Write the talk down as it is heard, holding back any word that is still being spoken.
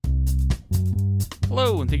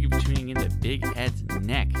Hello, and thank you for tuning in to Big Ed's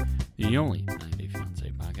Neck, the only 90-day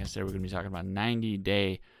fiancé podcast. Today we're going to be talking about 90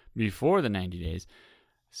 Day Before the 90 Days,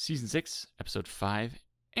 Season 6, Episode 5,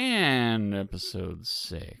 and Episode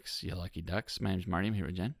 6. You lucky ducks. My name's Marty. I'm here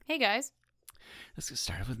with Jen. Hey, guys. Let's get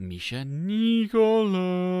started with Misha Nicola.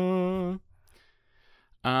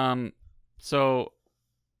 So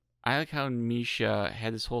I like how Misha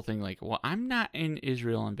had this whole thing like, well, I'm not in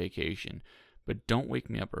Israel on vacation, but don't wake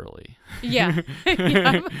me up early. Yeah.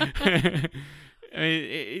 I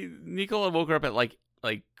mean, Nicola woke her up at like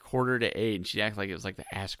 7:45, and she acted like it was like the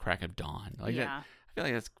ass crack of dawn. Like yeah. that, I feel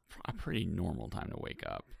like that's a pretty normal time to wake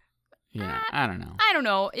up. Yeah, I don't know. I don't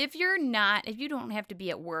know. If you don't have to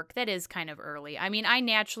be at work, that is kind of early. I mean, I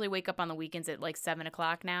naturally wake up on the weekends at like 7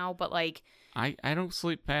 o'clock now, but like... I don't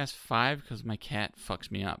sleep past 5 because my cat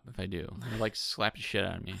fucks me up if I do. He'll like slap the shit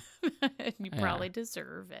out of me. You probably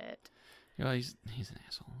deserve it. Well, he's an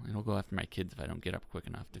asshole. And he'll go after my kids if I don't get up quick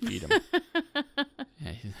enough to feed him.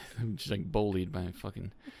 Yeah, I'm just like bullied by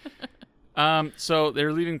fucking... So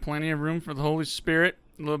they're leaving plenty of room for the Holy Spirit.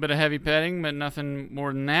 A little bit of heavy petting, but nothing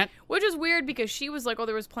more than that. Which is weird because she was like, oh,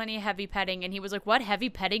 there was plenty of heavy petting. And he was like, what? Heavy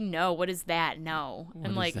petting? No. What is that? No. What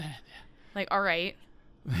and is like, that? Like, all right.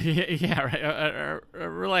 Yeah, right.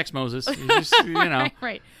 Relax, Moses. You just, you know.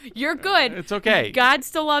 Right. You're good. It's okay. God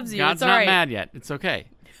still loves you. God's it's all not right. mad yet. It's okay.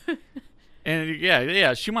 And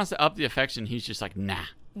yeah. She wants to up the affection. He's just like, nah.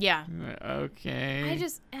 Yeah. Okay.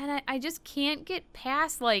 I just can't get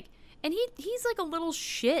past like. And he's like a little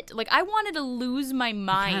shit. Like, I wanted to lose my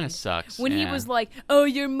mind. Kind of sucks. When he was like, oh,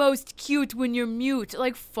 you're most cute when you're mute.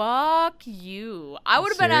 Like, fuck you. I would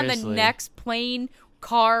have been on the next plane,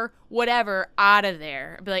 car, whatever, out of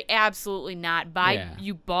there. I'd be like, absolutely not. Bye,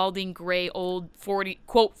 you balding, gray, old,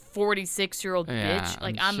 46-year-old bitch.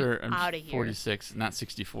 Like, I'm out of here. 46, not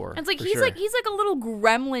 64. And it's like, he's like a little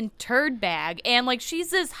gremlin turd bag. And, like, she's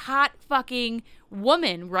this hot fucking...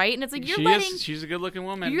 woman, right? And it's like she's a good-looking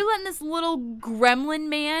woman. You're letting this little gremlin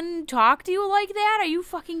man talk to you like that? Are you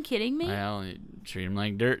fucking kidding me? Well, treat him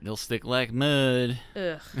like dirt, they'll stick like mud.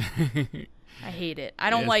 Ugh. I hate it. I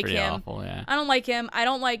don't like him. Awful, yeah. I don't like him. I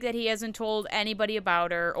don't like that he hasn't told anybody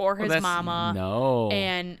about her or his mama. No.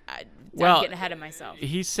 And I'm getting ahead of myself.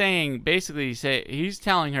 He's saying, basically, he's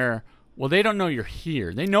telling her, well, they don't know you're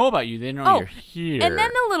here. They know about you. They know you're here. And then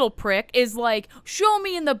the little prick is like, show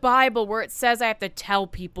me in the Bible where it says I have to tell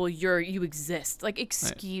people you exist. Like,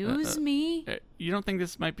 excuse me? You don't think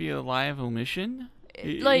this might be a lie of omission?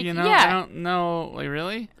 Like, you know, yeah. I don't know. Like,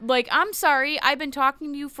 really? Like, I'm sorry. I've been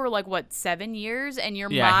talking to you for, like, what, 7 years? And your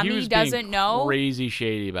mommy he was doesn't know? Crazy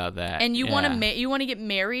shady about that. And you want to get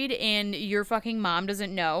married, and your fucking mom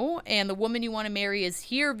doesn't know. And the woman you want to marry is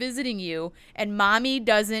here visiting you, and mommy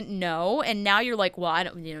doesn't know. And now you're like, well, I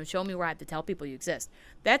don't, show me where I have to tell people you exist.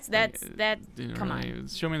 Come on.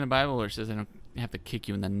 Show me in the Bible where it says I don't have to kick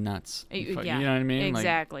you in the nuts. Yeah, you know what I mean?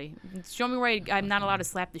 Exactly. Like, show me where I'm not allowed to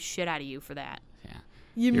slap the shit out of you for that.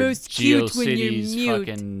 You're most cute when you're mute.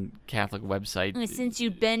 Fucking Catholic website. Since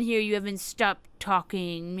you've been here, you haven't stopped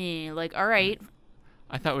talking me. Like, all right.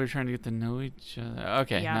 I thought we were trying to get to know each other.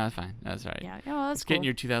 Okay, no, that's fine. That's all right. Yeah, well, that's Let's cool. get in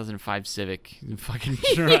your 2005 Civic and fucking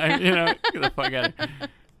drive, get the fuck out of here.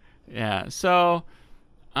 Yeah, so,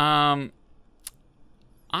 I'm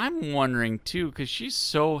wondering, too, because she's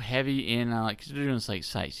so heavy in, because they're doing this, like,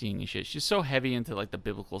 sightseeing and shit. She's so heavy into, like, the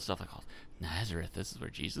biblical stuff, like, oh, Nazareth, this is where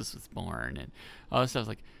Jesus was born, and all this stuff.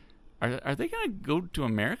 Like, are they going to go to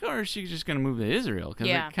America, or is she just going to move to Israel? Because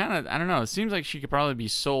it kind of, I don't know, it seems like she could probably be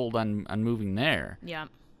sold on moving there. Yeah.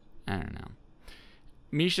 I don't know.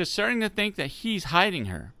 Misha's starting to think that he's hiding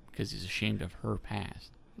her because he's ashamed of her past.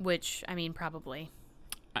 Which, I mean, probably.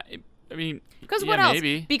 I mean, because what else?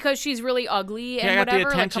 Maybe. Because she's really ugly and I got whatever.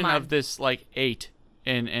 the attention like, of this, like, 8,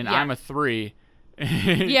 and I'm a 3.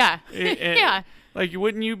 Yeah. Yeah. Like,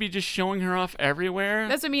 wouldn't you be just showing her off everywhere?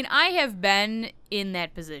 That's what I mean. I have been in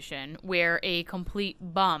that position where a complete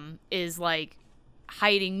bum is, like,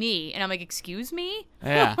 hiding me. And I'm like, excuse me?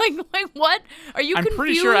 Yeah. like what? Are you confused? I'm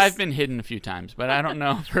pretty sure I've been hidden a few times, but I don't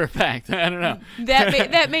know for a fact. I don't know.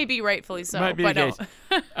 That may be rightfully so. Might be but the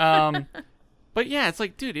case. But yeah, it's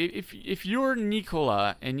like, dude, if you're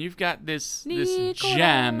Nicola and you've got this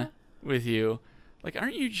gem with you, like,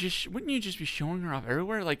 wouldn't you just be showing her off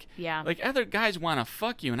everywhere? Like, like other guys want to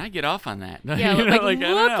fuck you, and I get off on that. Yeah, like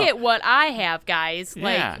look at what I have, guys.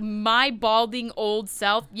 Yeah. Like, my balding old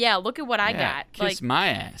self. Yeah, look at what I got. Kiss my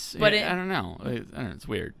ass. But I don't know. It's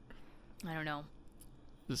weird. I don't know.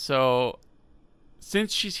 So,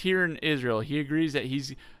 since she's here in Israel, he agrees that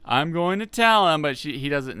I'm going to tell him, but he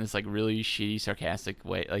does it in this, like, really shitty, sarcastic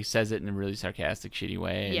way. Like, says it in a really sarcastic, shitty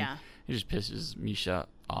way. Yeah. It just pisses Misha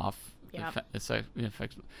off. Yep. It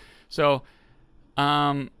affects. So,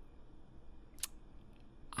 I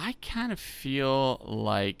kind of feel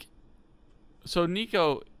like, so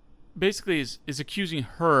Nico basically is accusing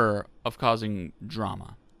her of causing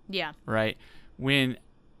drama. Yeah. Right? When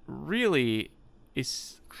really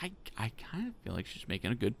I kind of feel like she's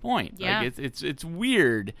making a good point. Yeah. Like it's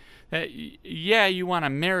weird that you want to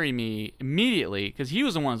marry me immediately, because he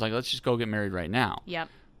was the one who's like, let's just go get married right now. Yep.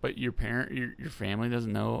 But your family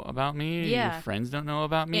doesn't know about me. Yeah. Your friends don't know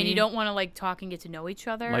about me. And you don't want to like talk and get to know each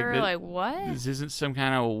other. Like what? This isn't some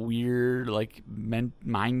kind of weird like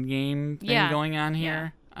mind game thing going on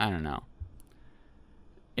here. Yeah. I don't know.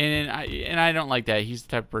 And I don't like that. He's the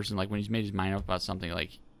type of person, like, when he's made his mind up about something,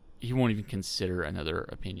 like, he won't even consider another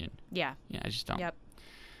opinion. Yeah. Yeah, I just don't. Yep.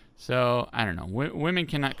 So, I don't know. Women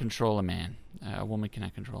cannot control a man. A woman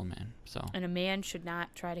cannot control a man. So. And a man should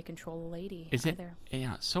not try to control a lady either.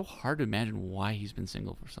 Yeah, it's so hard to imagine why he's been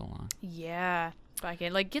single for so long. Yeah.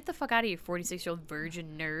 Like, get the fuck out of here, 46-year-old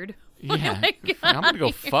virgin nerd. Yeah. I'm going to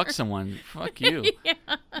go fuck someone. Fuck you. Yeah.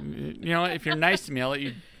 You know what? If you're nice to me, I'll let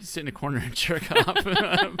you sit in a corner and jerk off.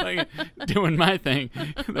 I'm like, doing my thing.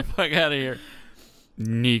 Get the fuck out of here.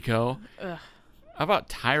 Nico. Ugh. How about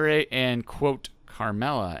Tyray and, quote,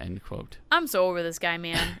 Carmela, end quote. I'm so over this guy,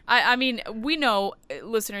 man. I mean, we know,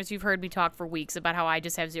 listeners, you've heard me talk for weeks about how I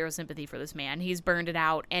just have zero sympathy for this man. He's burned it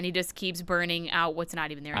out, and he just keeps burning out what's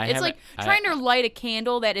not even there. It's like trying to light a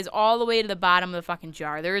candle that is all the way to the bottom of the fucking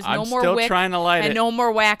jar. There is no more wick trying to light and it. No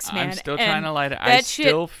more wax, man. I'm still trying to light it. I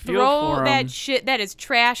still feel for him. That shit, that is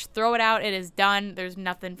trash. Throw it out. It is done. There's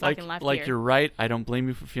nothing fucking left here. Like, you're right. I don't blame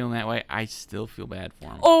you for feeling that way. I still feel bad for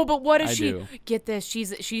him. Oh, but what if get this?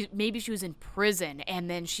 Maybe she was in prison, and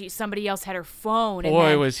then somebody else had her phone. Boy,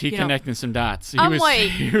 and then, was he connecting some dots. He was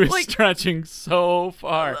like, stretching so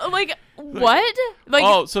far. Like, what? Like,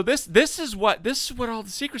 oh, so this is what all the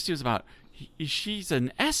secrecy was about. She's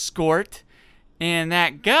an escort, and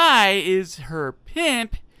that guy is her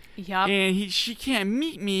pimp. Yep. And she can't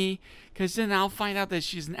meet me, because then I'll find out that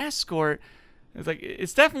she's an escort. It's like,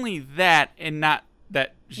 it's definitely that, and not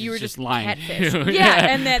that she's just lying. Yeah,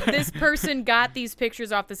 and that this person got these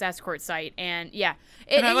pictures off this escort site, and yeah.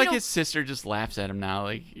 And I like his sister just laughs at him now.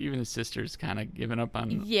 Like, even his sister's kind of giving up on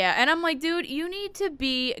him. Yeah, and I'm like, dude, you need to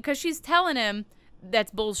be, because she's telling him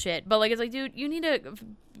that's bullshit. But like, it's like, dude, you need to,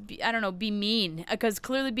 be mean, because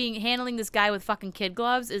clearly handling this guy with fucking kid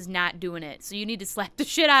gloves is not doing it. So you need to slap the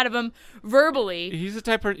shit out of him verbally. He's the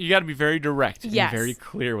type of, you got to be very direct and very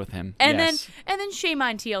clear with him. And then shame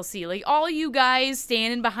on TLC. Like, all you guys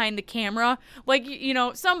standing behind the camera, like,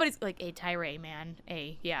 somebody's like, hey, Tyray, man,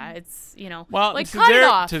 hey, yeah, it's, well, like, cut it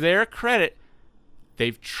off. To their credit,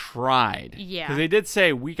 they've tried. Yeah. Because they did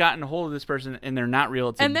say, we got in a hold of this person, and they're not real.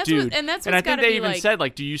 It's a dude. And I think they even said,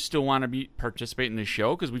 like, do you still want to participate in the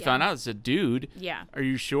show? Because we found out it's a dude. Yeah. Are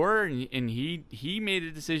you sure? And he made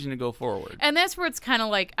a decision to go forward. And that's where it's kind of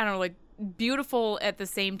like, I don't know, like, beautiful at the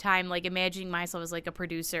same time, like imagining myself as like a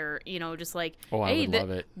producer, just like, I would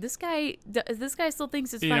love it. This guy still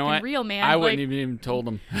thinks it's fucking real, man. I wouldn't even told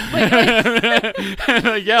him. Let's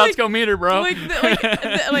go meet her, bro.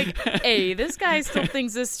 Hey, this guy still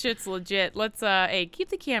thinks this shit's legit. Let's keep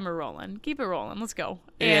the camera rolling, keep it rolling. Let's go.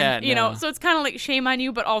 And so it's kind of like shame on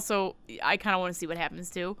you, but also I kind of want to see what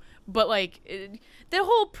happens too. But like the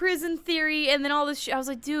whole prison theory and then all this shit, I was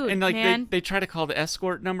like, dude, and like man. They try to call the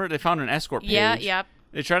escort number. They found an escort page. Yeah, yep.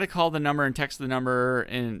 They try to call the number and text the number,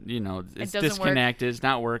 and it's disconnected. It's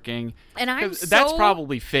not working. And that's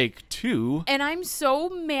probably fake too. And I'm so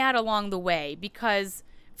mad along the way, because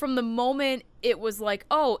from the moment it was like,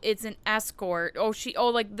 oh, it's an escort.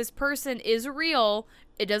 Like, this person is real.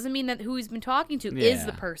 It doesn't mean that who he's been talking to is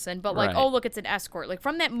the person, but like, oh, look, it's an escort. Like,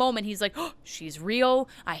 from that moment, he's like, oh, she's real.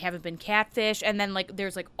 I haven't been catfished. And then like,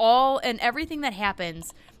 there's like everything that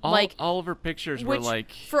happens. All of her pictures were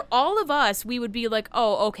like, for all of us, we would be like,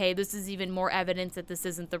 oh, okay, this is even more evidence that this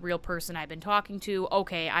isn't the real person I've been talking to.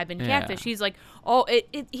 Okay, I've been catfished. He's like, oh,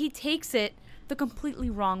 he takes it the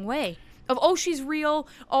completely wrong way. Of, oh, she's real.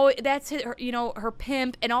 Oh, that's her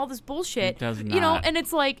pimp and all this bullshit. It does not. And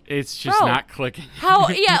it's like, it's just not clicking. How?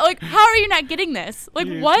 Yeah, like, how are you not getting this? Like,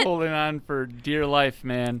 He's what? Holding on for dear life,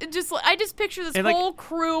 man. I just picture this whole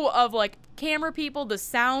crew of like camera people, the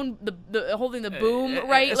sound, the holding the boom,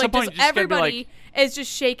 right? Like, just everybody is just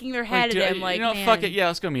shaking their head at him, like, man. Fuck it. Yeah,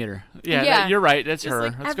 let's go meet her. Yeah. You're right. That's her.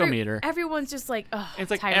 Like, let's go meet her. Everyone's just like, oh,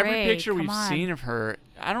 it's like Tyray, every picture we've on. seen of her.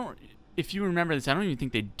 if you remember this, I don't even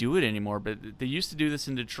think they do it anymore, but they used to do this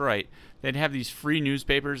in Detroit. They'd have these free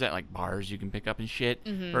newspapers at like bars you can pick up and shit,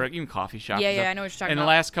 or even coffee shops. Yeah, and yeah, stuff. I know what you're talking and about. And the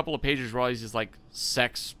last couple of pages were always just like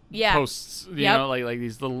sex posts, you know, like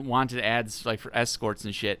these little wanted ads like for escorts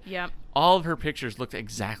and shit. Yep. All of her pictures looked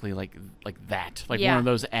exactly like that, like one of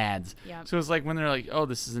those ads. Yep. So it's like when they're like, "Oh,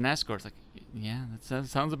 this is an escort," it's like, yeah, that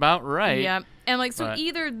sounds about right. Yep. And like, so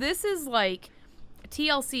either this is like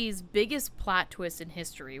TLC's biggest plot twist in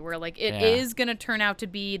history, where like it is gonna turn out to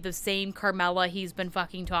be the same Carmela he's been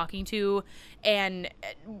fucking talking to, and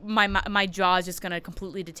my jaw is just gonna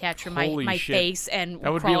completely detach from my face and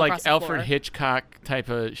that would crawl be like across the Alfred floor. Hitchcock type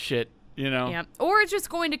of shit, you know? Yeah. Or it's just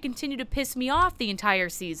going to continue to piss me off the entire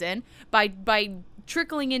season by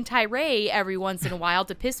trickling in Tyray every once in a while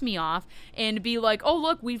to piss me off and be like, oh,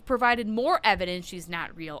 look, we've provided more evidence she's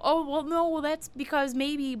not real. Oh, well, no, well, that's because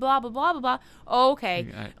maybe blah, blah, blah, blah, blah. Oh, okay.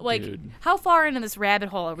 Like, dude. How far into this rabbit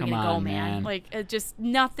hole are we going to go, man? Like, it just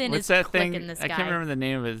nothing What's is that clicking thing? this guy. I can't remember the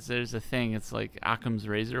name of it. There's a thing. It's like Occam's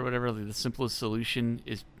razor or whatever. Like the simplest solution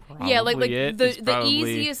is probably the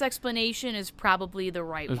easiest explanation is probably the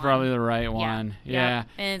right one. It's probably the right one. Yeah.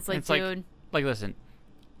 And it's like, it's dude. Like, listen,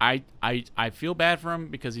 I feel bad for him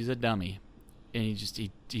because he's a dummy, and he's a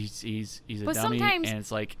But dummy, sometimes and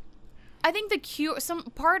it's like. I think some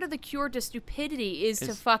part of the cure to stupidity is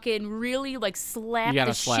to fucking really like slap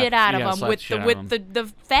the shit out of him with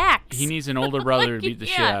the facts. He needs an older brother to beat the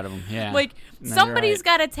shit out of him. Yeah, like somebody's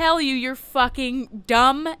got to tell you you're fucking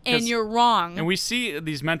dumb and you're wrong. And we see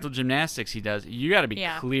these mental gymnastics he does. You got to be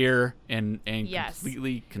clear and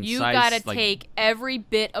completely concise. You got to take every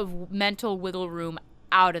bit of mental wiggle room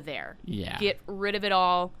out of there. Yeah, get rid of it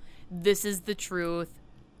all. This is the truth.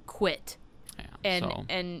 Quit.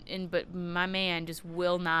 But my man just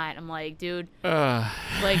will not. I'm like, dude,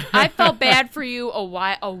 like I felt bad for you a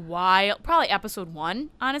while, probably episode 1,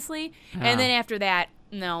 honestly, and then after that,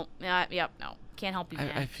 no, can't help you,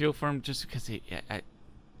 man. I feel for him just because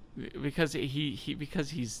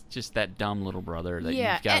he's just that dumb little brother that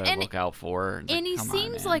you've got to look out for. And he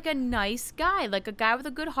seems like a nice guy, like a guy with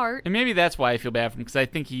a good heart. And maybe that's why I feel bad for him, because I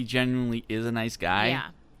think he genuinely is a nice guy. Yeah.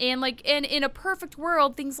 And in a perfect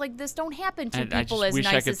world, things like this don't happen to people as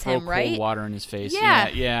nice as him, right? I just wish I could throw cold water in his face. Yeah.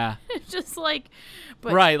 Yeah. Just like,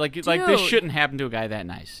 but right, like this shouldn't happen to a guy that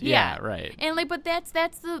nice. Yeah, right. And like, but that's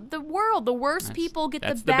the world. The worst people get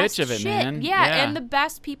the best bitch of it, shit. man. Yeah, and the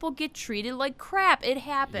best people get treated like crap. It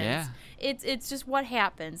happens. Yeah. It's just what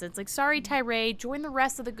happens. It's like, sorry, Tyray, join the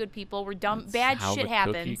rest of the good people. We're dumb. Bad shit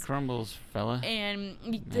happens. Cookie crumbles, fella. And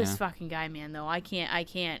this fucking guy, man, though, I can't.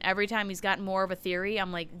 Every time he's got more of a theory,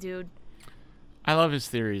 I'm like, dude. I love his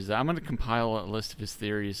theories. I'm gonna compile a list of his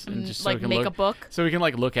theories and just so like we can make a book, so we can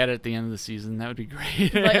like look at it at the end of the season. That would be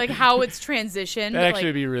great. like how it's transitioned. That actually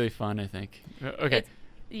would be really fun, I think. Okay.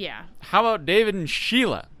 Yeah. How about David and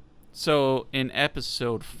Sheila? So in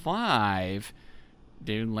episode 5.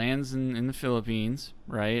 David lands in the Philippines,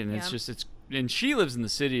 right? And and she lives in the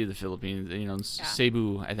city of the Philippines, you know, in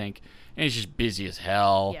Cebu, I think. And it's just busy as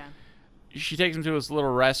hell. Yeah. She takes him to this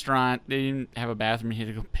little restaurant. They didn't have a bathroom. He had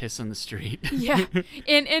to go piss on the street. Yeah.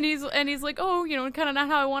 And he's like, oh, you know, kind of not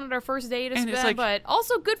how I wanted our first date to spend, like, but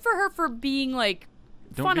also good for her for being like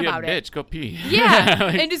fun about it. Don't be a bitch. Go pee. Yeah.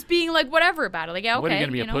 And just being like whatever about it. Like, yeah, okay. What, are you going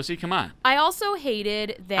to be a pussy? Come on. I also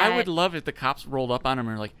hated that. I would love if the cops rolled up on him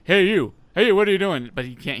and were like, hey, you. Hey, what are you doing? But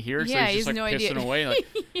he can't hear, so he's just like pissing away. Like,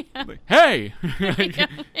 like hey!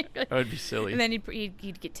 That would be silly. And then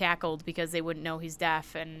he'd get tackled because they wouldn't know he's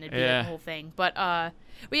deaf, and it'd be the whole thing. But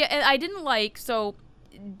yeah, I didn't like, so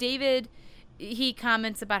David, he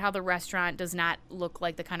comments about how the restaurant does not look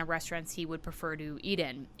like the kind of restaurants he would prefer to eat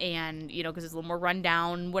in. And, you know, because it's a little more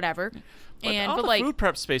rundown, whatever. But the food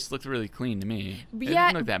prep space looked really clean to me. It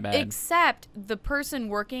didn't look that bad. Except the person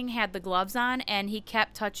working had the gloves on, and he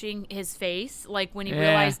kept touching his face. Like, when he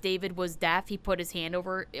realized David was deaf, he put his hand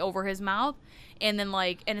over his mouth. And then,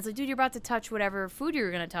 like, and it's like, dude, you're about to touch whatever food you're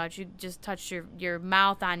going to touch. You just touched your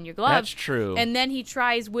mouth on your glove. That's true. And then he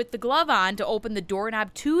tries with the glove on to open the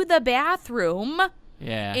doorknob to the bathroom.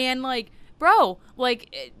 Yeah. And, like, bro,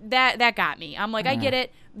 like, that got me. I'm like, I get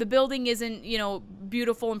it. The building isn't, you know,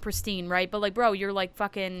 beautiful and pristine, right? But, like, bro, you're, like,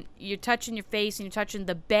 fucking, you're touching your face and you're touching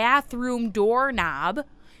the bathroom doorknob.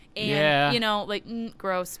 And, you know, like,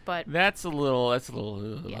 gross, but. That's a little,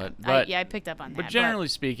 yeah, but I picked up on that. But generally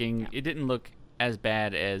speaking, it didn't look as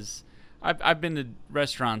bad as, I've been to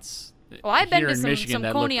restaurants I've been to Michigan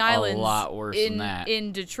some Coney Islands a lot worse than that.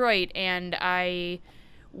 In Detroit, and I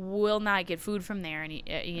will not get food from there. And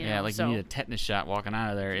you know, like you need a tetanus shot walking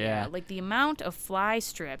out of there. Yeah, like the amount of fly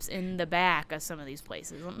strips in the back of some of these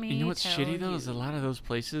places. Let me. You know what's shitty though is a lot of those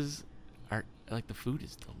places are like the food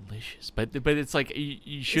is delicious, but it's like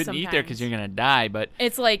you shouldn't eat there because you're gonna die. But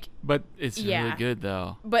it's like, but it's really good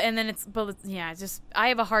though. But and then it's just I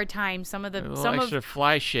have a hard time. Some extra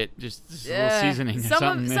fly shit, just a little seasoning or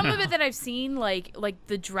something. Some of it that I've seen, like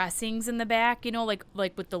the dressings in the back,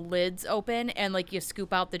 like with the lids open and like you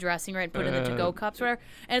scoop out the dressing right and put it in the to-go cups or whatever.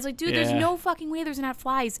 And it's like, dude, there's no fucking way there's not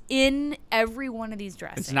flies in every one of these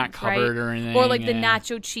dressings. It's not covered or anything. Or like the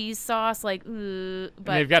nacho cheese sauce, like. But and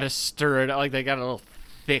they've got to stir it. Like they got a little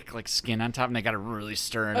thick like skin on top, and they got to really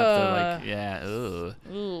stir it up. Ugh.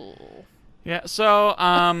 Ooh. Yeah. So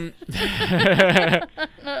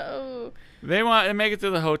they want to make it to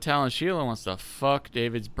the hotel, and Sheila wants to fuck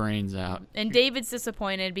David's brains out. And David's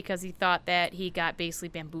disappointed because he thought that he got basically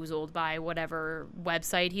bamboozled by whatever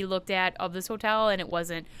website he looked at of this hotel, and it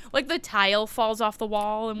wasn't. Like, the tile falls off the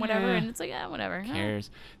wall and whatever, and it's like, whatever. Who cares?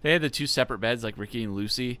 They had the two separate beds, like Ricky and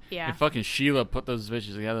Lucy. Yeah. And fucking Sheila put those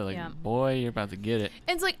bitches together like, boy, you're about to get it.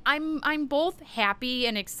 And it's like, I'm both happy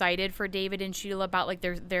and excited for David and Sheila about, like,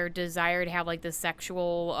 their desire to have, like, the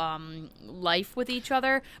sexual life with each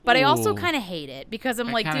other, but I also kind of hate it because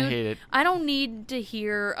I'm like, dude, I don't need to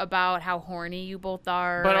hear about how horny you both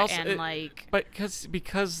are, but also, and but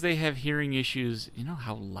because they have hearing issues, you know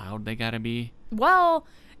how loud they gotta be. Well,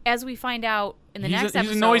 as we find out in the next episode,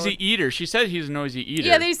 he's a noisy eater. She said he's a noisy eater.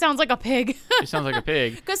 Yeah, he sounds like a pig. He sounds like a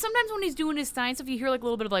pig. Because sometimes when he's doing his science stuff, you hear like a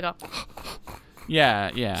little bit of like a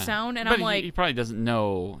sound, and but I'm like, he probably doesn't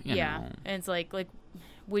know. You know. And it's like.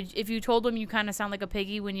 If you told him you kind of sound like a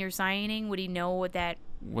piggy when you're signing, would he know what that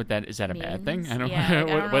is that means? A bad thing? I don't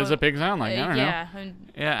know. What does a pig sound like? I don't know.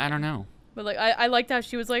 I don't know. But like I liked how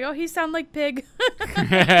she was like, "Oh, he sound like pig."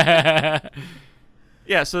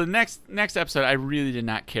 Yeah, so the next episode, I really did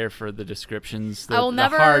not care for the descriptions. The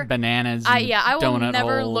hard bananas. I will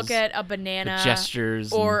never holes, look at a banana the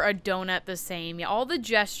gestures or a donut the same. Yeah, all the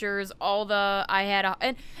gestures, and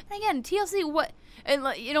again, TLC. What? And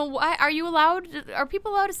are you allowed? Are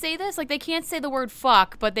people allowed to say this? Like, they can't say the word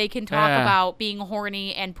 "fuck," but they can talk about being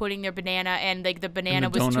horny and putting their banana, and like the banana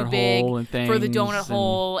was too big for the donut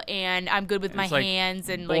hole, and I'm good with my hands,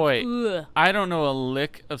 and boy, ugh. I don't know a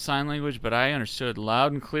lick of sign language, but I understood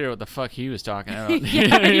loud and clear what the fuck he was talking about.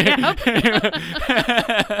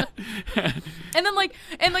 And then like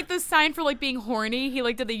the sign for like being horny, he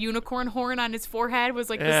like did the unicorn horn on his forehead was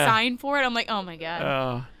like the sign for it. I'm like, oh my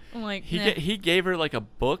god. I'm like, he gave her like a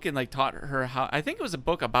book and like taught her how. I think it was a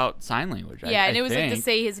book about sign language. Yeah, and it was like to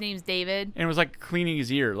say his name's David. And it was like cleaning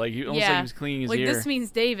his ear, like almost like he was cleaning his ear. Like, this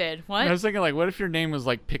means David. What? And I was thinking, like, what if your name was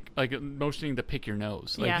like motioning to pick your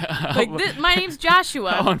nose? Like, my name's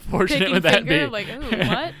Joshua. How unfortunate would that be? Like, ooh,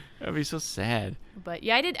 what? That'd be so sad. But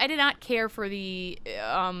yeah, I did not care for the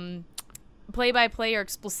play-by-play or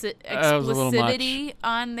explicitity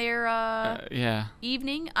on their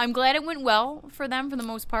evening. I'm glad it went well for them for the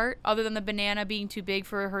most part, other than the banana being too big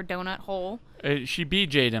for her donut hole. She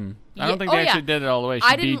BJ'd him. I don't think they actually did it all the way. She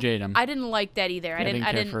BJ'd him. I didn't like that either. I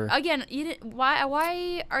didn't. Again, you didn't.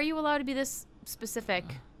 Why are you allowed to be this specific?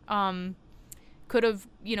 Could have,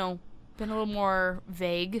 been a little more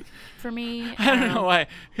vague for me. I don't know why.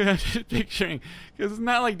 I'm just picturing, because it's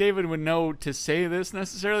not like David would know to say this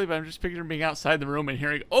necessarily, but I'm just picturing being outside the room and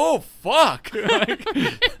hearing, "Oh fuck!" Like,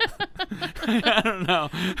 I don't know.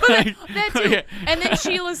 But that too. Okay. And then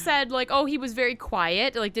Sheila said, like, "Oh, he was very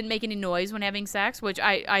quiet, like didn't make any noise when having sex," which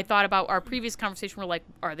I thought about our previous conversation. We're like,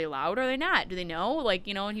 are they loud? Or are they not? Do they know? Like,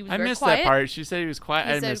 and he was very quiet. I missed that part. She said he was quiet.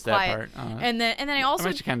 I missed that part. And then I also, I'm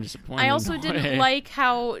actually kind of disappointed. I also didn't like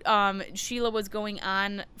how Sheila was going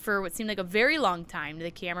on for what seemed like a very long time to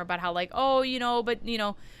the camera about how, like,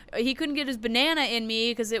 he couldn't get his banana in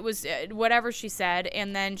me because it was whatever she said.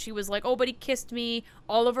 And then she was like, oh, but he kissed me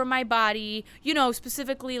all over my body,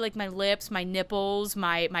 specifically like my lips, my nipples,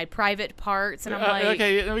 my private parts. And I'm like,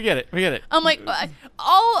 okay, we get it. I'm like,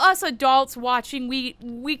 all us adults watching,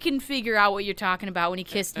 we can figure out what you're talking about when he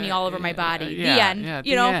kissed me all over my body. The end.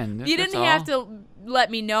 The end. You didn't have to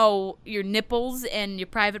let me know your nipples and your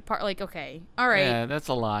private part. Like, okay, all right. Yeah, that's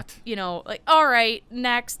a lot. Like, all right,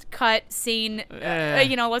 next, cut, scene,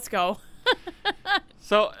 let's go.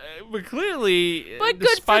 So, but clearly, but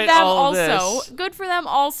good for them also. Good for them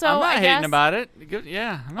also. I'm not I hating guess. about it. Good,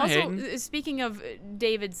 yeah, I'm not also, hating. Speaking of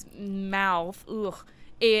David's mouth,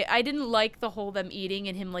 I didn't like the whole them eating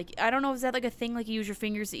and him, like, I don't know, is that like a thing, like you use your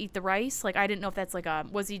fingers to eat the rice? Like, I didn't know if that's like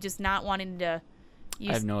was he just not wanting to use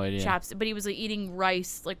I have no idea. Chopsticks, but he was like eating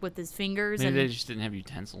rice like with his fingers. Maybe they just didn't have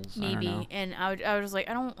utensils. Maybe. I don't know. And I was like,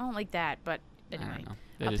 I don't like that, but anyway.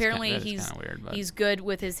 apparently he's kind of weird, but. He's good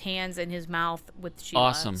with his hands and his mouth with Sheila.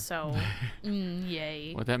 Awesome. So,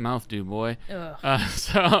 yay. What that mouth do, boy? Ugh.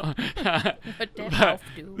 What that mouth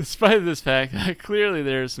do? Despite this fact, clearly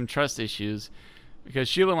there's some trust issues. Because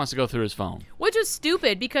Sheila wants to go through his phone. Which is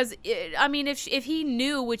stupid because, if he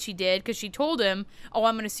knew what she did, because she told him, oh,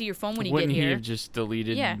 I'm going to see your phone when you get here. Wouldn't he have just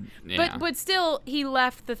deleted? Yeah. But still, he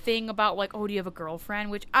left the thing about, like, oh, do you have a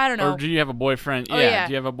girlfriend? Which, I don't know. Or do you have a boyfriend? Oh, yeah.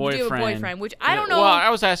 Do you have a boyfriend? Do you have a boyfriend? Which, I don't know. Well,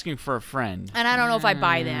 I was asking for a friend. And I don't know if I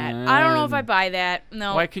buy that. I don't know if I buy that.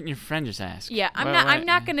 No. Why couldn't your friend just ask? Yeah, I'm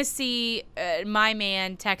not going to see my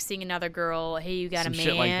man texting another girl, hey, you got some a man.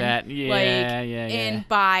 Shit like that. Yeah, And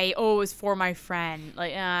buy, oh, it was for my friend.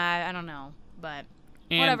 Like, I don't know, but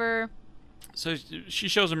whatever. So she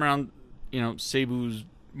shows him around, Cebu's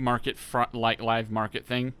market front, live market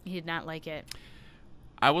thing. He did not like it.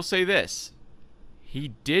 I will say this: he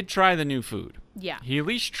did try the new food. Yeah. He at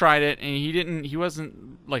least tried it, and he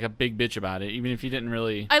wasn't like a big bitch about it, even if he didn't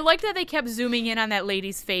really. I liked that they kept zooming in on that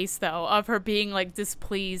lady's face, though, of her being like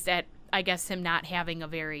displeased at, I guess, him not having a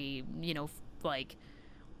very, like,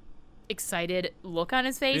 excited look on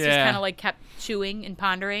his face. He's kind of like kept chewing and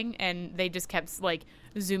pondering, and they just kept like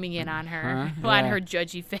zooming in on her, on her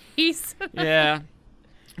judgy face. Yeah,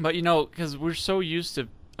 but because we're so used to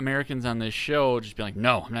Americans on this show just being like,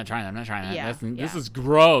 no, I'm not trying that. Yeah, this is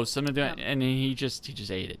gross. I'm not doing it. And he just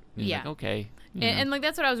ate it. He's like, okay. And like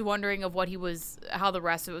that's what I was wondering of how the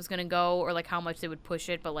rest of it was gonna go, or like how much they would push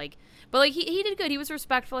it. But he did good. He was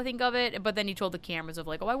respectful, I think, of it. But then he told the cameras of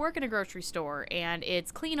like, oh, I work in a grocery store and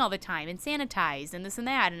it's clean all the time and sanitized and this and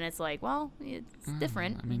that. And it's like, well, it's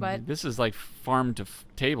different. I mean, but this is like farm to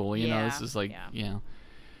table. This is like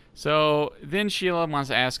So then Sheila wants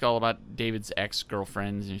to ask all about David's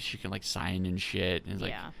ex-girlfriends and she can like sign and shit. And it's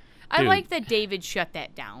like, I like that David shut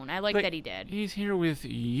that down. I like that he did. He's here with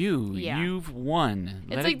you. Yeah. You've won.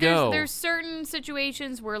 Let it like go. There's certain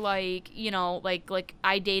situations where like, like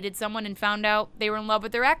I dated someone and found out they were in love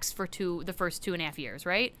with their ex for the first 2.5 years,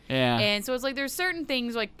 right? Yeah. And so it's like there's certain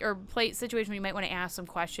things like or situations where you might want to ask some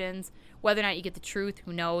questions. Whether or not you get the truth,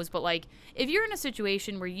 who knows? But, like, if you're in a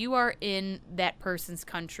situation where you are in that person's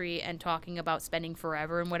country and talking about spending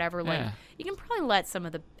forever and whatever, like, you can probably let some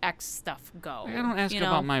of the ex stuff go. I don't ask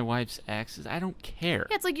about my wife's exes. I don't care.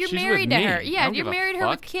 Yeah, it's like you're She's married to me. her. Yeah, you're married to her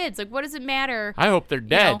with fuck. kids. Like, what does it matter? I hope they're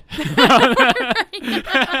dead.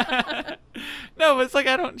 No, but it's like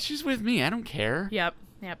she's with me. I don't care. Yep,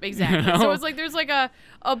 exactly. So it's like there's like a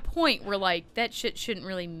point where like that shit shouldn't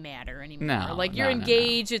really matter anymore. No, like you're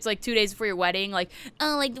engaged. No. It's like 2 days before your wedding. Like,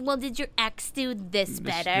 oh, like, well, did your ex do this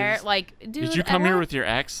better? Like, dude, did you come here with your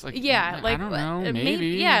ex? Like, yeah, like I don't know, maybe.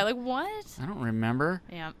 Yeah, like what? I don't remember.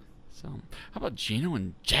 Yeah. So, how about Gino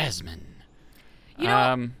and Jasmine?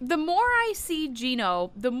 The more I see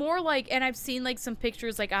Gino, the more like, and I've seen like some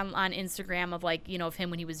pictures like on Instagram of like, of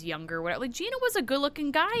him when he was younger, or whatever. Like Gino was a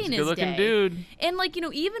good-looking guy in his day. Good-looking dude. And like,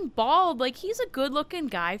 even bald, like he's a good-looking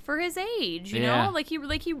guy for his age. You know, like he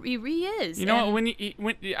is. You know, when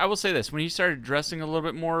I will say this, when he started dressing a little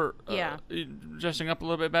bit more, dressing up a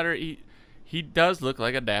little bit better, he does look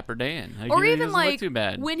like a dapper Dan. Like, or he even like look too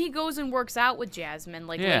bad. When he goes and works out with Jasmine,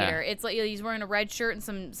 like later, it's like he's wearing a red shirt and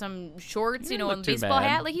some shorts, and a baseball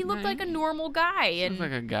hat. Like he looked like a normal guy. And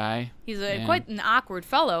looks like a guy. He's quite an awkward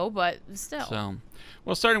fellow, but still. So,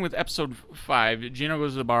 well, starting with episode 5, Gino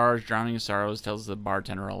goes to the bar, drowning in sorrows, tells the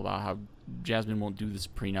bartender all about how Jasmine won't do this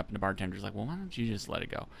prenup, and the bartender's like, well, why don't you just let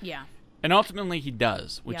it go? Yeah. And ultimately he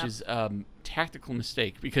does, which is tactical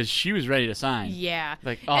mistake because she was ready to sign. Yeah.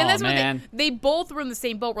 Like, oh, and that's man. What they both were in the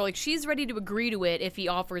same boat where, like, she's ready to agree to it if he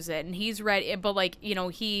offers it, and he's ready. But, like,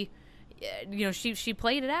 she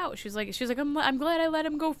played it out. She's like, I'm glad I let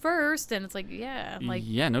him go first. And it's like, yeah. Like,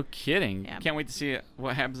 yeah, no kidding. Yeah. Can't wait to see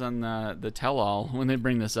what happens on the tell-all when they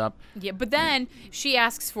bring this up. Yeah, but then she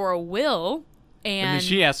asks for a will. And then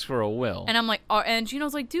she asks for a will. And I'm like, and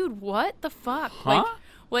Gino's like, dude, what the fuck? Huh?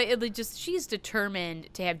 Like, she's determined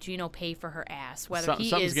to have Gino pay for her ass, whether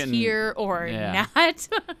he is here or not.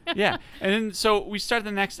 Yeah. And then, so we start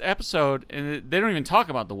the next episode, and they don't even talk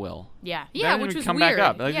about the will. Yeah. They Yeah, don't which even was come weird.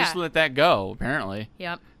 back up. They just let that go, apparently.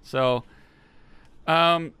 Yep. So,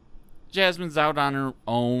 Jasmine's out on her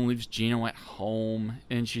own, leaves Gino at home,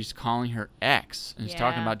 and she's calling her ex, and she's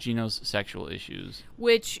talking about Gino's sexual issues.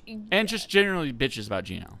 And just generally bitches about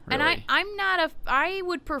Gino, really. And I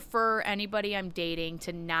would prefer anybody I'm dating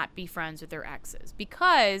to not be friends with their exes,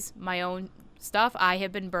 because my own stuff, I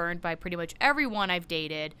have been burned by pretty much everyone I've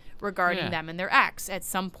dated regarding them and their ex at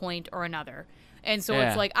some point or another. And so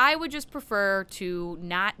it's like, I would just prefer to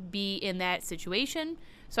not be in that situation.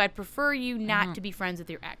 So I'd prefer you not to be friends with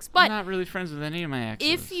your ex. But I'm not really friends with any of my exes.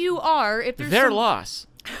 If you are, if there's their loss.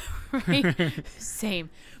 Right? Same.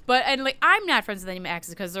 But and like I'm not friends with any of my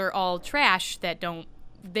exes because they're all trash that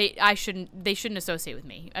they shouldn't associate with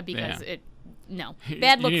me because no,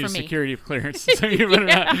 bad look you need for me. Security clearance. So you better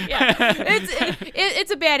not.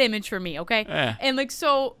 It's a bad image for me, okay? Yeah. And like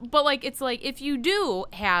so, but like it's like if you do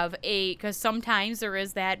have because sometimes there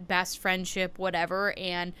is that best friendship, whatever,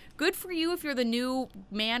 and good for you if you're the new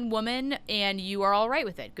man, woman, and you are all right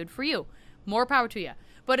with it. Good for you. More power to you.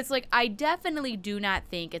 But it's like I definitely do not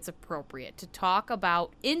think it's appropriate to talk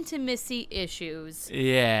about intimacy issues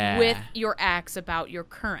with your ex about your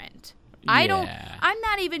current. I'm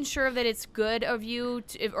not even sure that it's good of you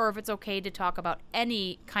or if it's okay to talk about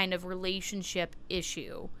any kind of relationship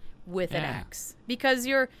issue with an ex because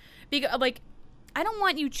I don't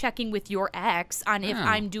want you checking with your ex on if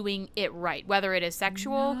I'm doing it right, whether it is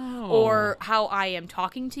sexual or how I am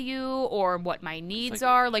talking to you or what my needs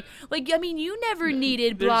are. Like I mean, you never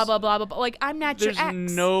needed blah, blah, blah, blah, blah. Like, I'm not your ex.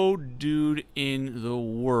 There's no dude in the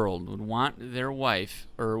world would want their wife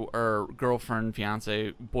or girlfriend,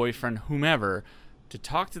 fiance, boyfriend, whomever, to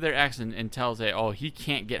talk to their ex and tell, say, oh, he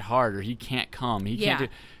can't get hard or he can't come. He can't do...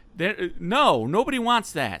 No, nobody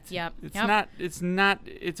wants that. Yep.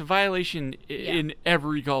 It's a violation in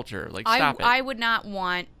every culture. Like, stop it. I would not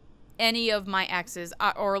want any of my exes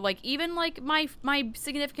or like even like my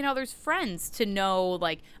significant other's friends to know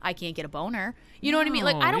like I can't get a boner. You know what I mean?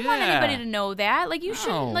 Like I don't want anybody to know that. Like you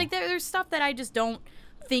shouldn't. Like there's stuff that I just don't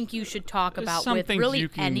think you should talk about with really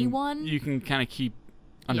anyone. You can kind of keep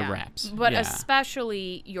under wraps. But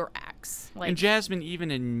especially your ex. Like, and Jasmine even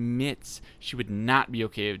admits she would not be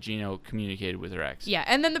okay if Gino communicated with her ex. Yeah,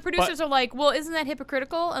 and then the producers are like, well, isn't that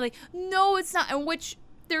hypocritical? And like, no, it's not. And which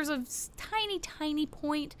there's a tiny, tiny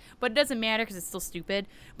point, but it doesn't matter because it's still stupid.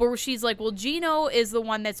 But where she's like, well, Gino is the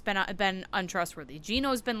one that's been untrustworthy.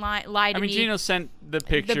 Gino's been lied to me. I mean, Gino sent the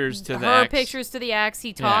pictures to the her ex. pictures to the ex.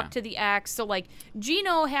 He talked to the ex. So, like,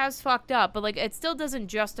 Gino has fucked up, but, like, it still doesn't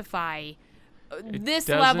justify this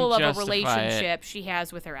level of a relationship she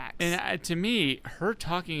has with her ex. And to me, her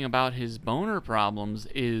talking about his boner problems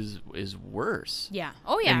is worse. Yeah.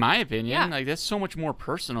 Oh, yeah. In my opinion. Yeah. Like, that's so much more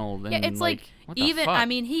personal than, it's like what the even, fuck? I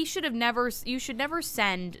mean, you should never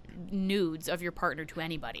send nudes of your partner to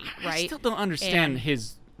anybody, right? I still don't understand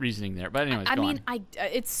his reasoning there. But anyways, go on.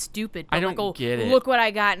 It's stupid. But I don't get it. Look what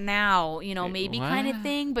I got now, maybe kind of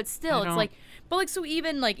thing. But still, it's like, but like, so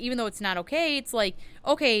even though it's not okay, it's like,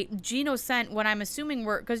 okay, Gino sent what I'm assuming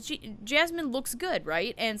because Jasmine looks good,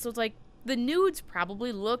 right? And so it's like the nudes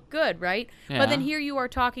probably look good, right? Yeah. But then here you are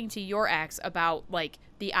talking to your ex about like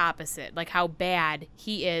the opposite, like how bad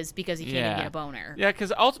he is because he can't even get a boner. Yeah,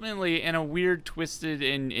 because ultimately, in a weird, twisted,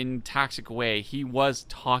 in toxic way, he was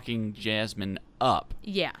talking Jasmine up.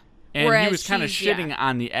 Yeah. And whereas he was kind of shitting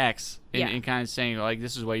on the ex and kind of saying, like,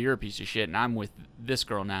 this is why you're a piece of shit, and I'm with this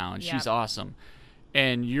girl now, and she's awesome.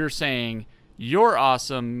 And you're saying, you're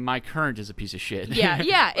awesome, my current is a piece of shit. Yeah,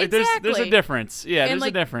 like, exactly. There's a difference. Yeah, and there's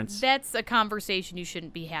a difference. That's a conversation you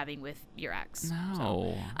shouldn't be having with your ex. No.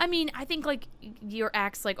 So, I mean, I think, like, your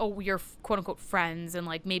ex, like, oh, you're quote-unquote friends, and,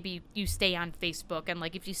 like, maybe you stay on Facebook, and,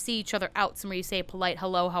 like, if you see each other out somewhere, you say a polite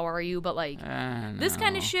hello, how are you, but, like, this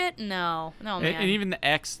kind of shit, no, man. And even the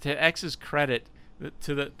ex, to ex's credit,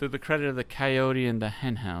 to the credit of the coyote in the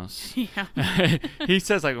hen house, he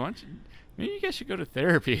says, like, maybe you guys should go to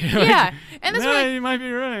therapy. Yeah, and this you might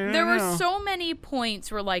be right. There were so many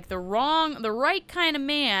points where, like, the right kind of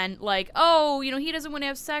man, like, oh, he doesn't want to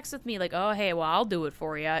have sex with me. Like, oh, hey, well, I'll do it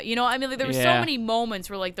for you. I mean, like, there were so many moments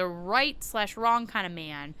where, like, the right/wrong kind of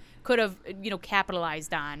man could have,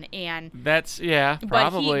 capitalized on, and that's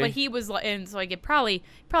probably. But he was, and so like it probably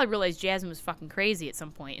realized Jasmine was fucking crazy at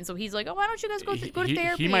some point, and so he's like, oh, why don't you guys go to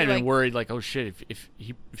therapy? He might have been worried, like, oh shit, if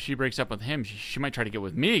she breaks up with him, she might try to get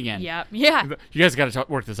with me again. Yeah. You guys got to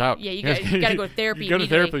work this out. Yeah, you got to go to therapy. Go to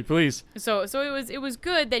therapy, please. So it was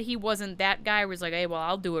good that he wasn't that guy who was like, hey, well,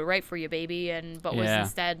 I'll do it right for you, baby, but was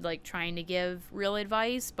instead like trying to give real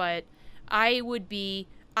advice. But I would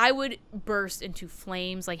burst into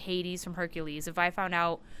flames like Hades from Hercules if I found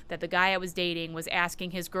out that the guy I was dating was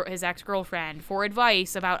asking his ex-girlfriend for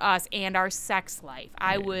advice about us and our sex life.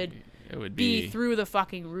 It would be through the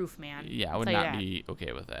fucking roof, man. Yeah, I would not be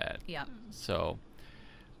okay with that. Yeah. So,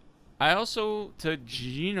 I also, to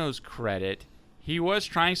Gino's credit, he was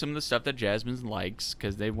trying some of the stuff that Jasmine likes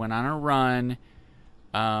because they went on a run.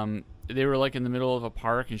 they were like in the middle of a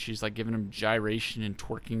park, and she's like giving him gyration and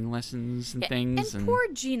twerking lessons and things. And poor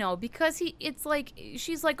Gino, because it's like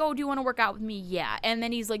she's like, oh, do you want to work out with me? Yeah. And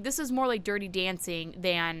then he's like, this is more like Dirty Dancing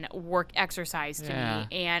than work exercise to me.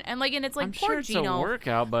 And it's like, I'm poor sure Gino. it's a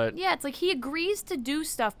workout, but yeah, it's like he agrees to do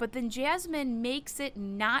stuff, but then Jasmine makes it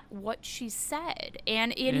not what she said,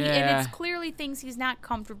 and it's clearly things he's not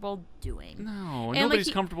comfortable doing. No, nobody's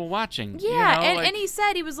comfortable watching. Yeah, and he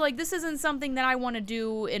said, he was like, this isn't something that I want to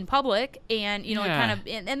do in public, and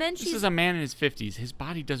and then this is a man in his 50s. His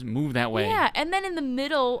body doesn't move that way. Yeah, and then in the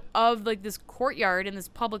middle of like this courtyard in this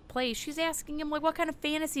public place, she's asking him like, what kind of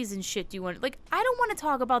fantasies and shit do you want? Like, I don't want to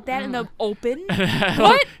talk about that in the open.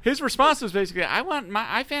 What? His response was basically,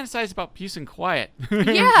 I fantasize about peace and quiet.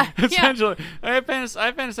 Yeah, essentially, I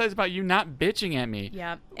fantasize about you not bitching at me.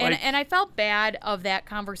 Yeah, and I felt bad of that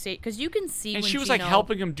conversation because you can see. And when she was Gino, like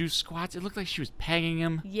helping him do squats. It looked like she was pegging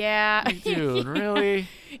him. Yeah, like, dude, really?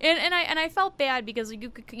 And I felt bad because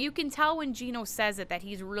you can tell when Gino says it that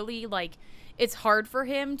he's really like, it's hard for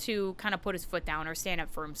him to kind of put his foot down or stand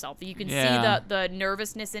up for himself. You can see the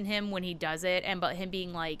nervousness in him when he does it, but him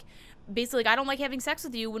being like, basically, like, I don't like having sex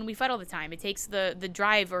with you when we fight all the time. It takes the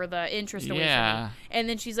drive or the interest away from me. And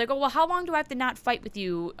then she's like, oh, well, how long do I have to not fight with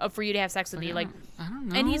you for you to have sex with me? Like, I don't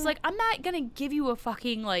know. And he's like, I'm not going to give you a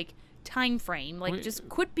fucking, like, time frame. Like, just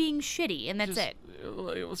quit being shitty, and that's it.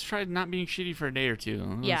 Let's try not being shitty for a day or two.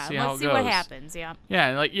 Let's see what happens.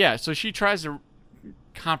 So she tries to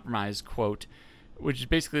compromise, quote, which is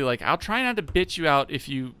basically like, I'll try not to bitch you out if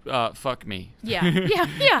you fuck me.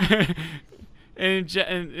 Yeah. And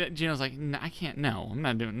Gino's like, no, I can't. No, I'm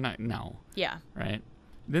not doing that. No. Yeah. Right.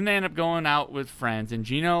 Then they end up going out with friends, and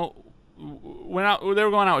Gino went out. They were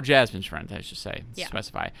going out with Jasmine's friends, I should say,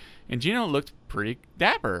 specify. And Gino looked pretty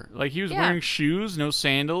dapper. Like, he was wearing shoes, no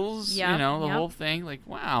sandals. Yep. The whole thing. Like,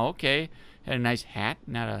 wow, okay. Had a nice hat,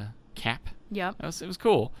 not a cap. Yep. It was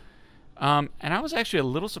cool. And I was actually a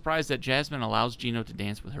little surprised that Jasmine allows Gino to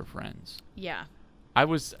dance with her friends. Yeah. I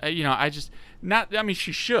was,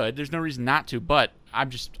 she should. There's no reason not to, but I'm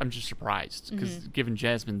just surprised because given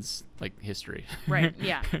Jasmine's like history, right?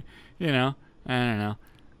 Yeah. I don't know.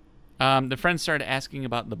 The friends started asking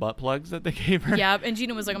about the butt plugs that they gave her. Yeah, and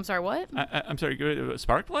Gino was like, "I'm sorry, what? I'm sorry,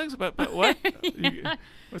 spark plugs? But what?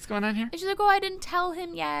 What's going on here?" And she's like, "Oh, I didn't tell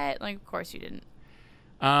him yet." Like, of course you didn't.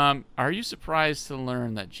 Are you surprised to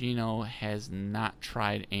learn that Gino has not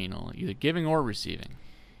tried anal, either giving or receiving?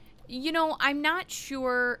 I'm not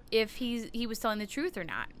sure if he was telling the truth or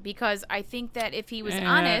not, because I think that if he was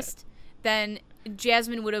honest, then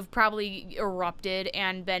Jasmine would have probably erupted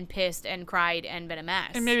and been pissed and cried and been a mess.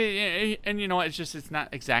 And maybe, and you know what? It's not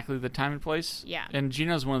exactly the time and place. Yeah. And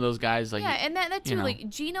Gino's one of those guys like. Yeah, and that too. Like,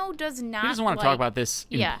 Gino does not. He doesn't want to talk about this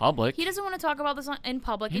in public. He doesn't want to talk about this in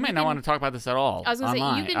public. He might not want to talk about this at all. I was gonna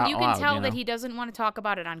online, say you can tell that he doesn't want to talk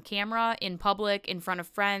about it on camera, in public, in front of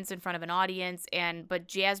friends, in front of an audience, but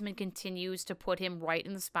Jasmine continues to put him right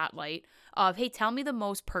in the spotlight of, hey, tell me the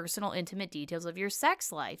most personal, intimate details of your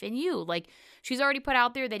sex life. And she's already put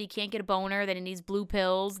out there that he can't get a boner, that he needs blue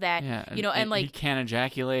pills, that, and like, he can't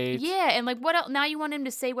ejaculate. Yeah, and like, what else? Now you want him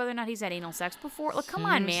to say whether or not he's had anal sex before? Like, come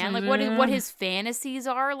on, man. Like, what his fantasies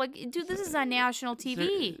are? Like, dude, this is on national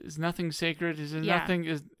TV. Is nothing sacred? Is there nothing?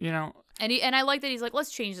 And I like that he's like,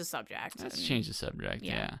 let's change the subject. Let's change the subject.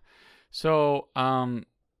 Yeah. So,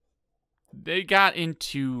 they got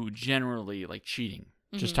into generally like cheating.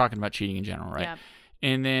 Just talking about cheating in general, right? Yeah.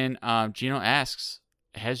 And then Gino asks,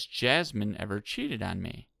 has Jasmine ever cheated on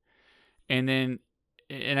me? And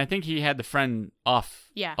I think he had the friend off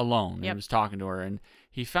alone and was talking to her. And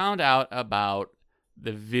he found out about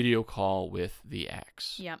the video call with the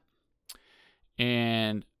ex. Yep.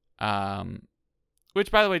 And,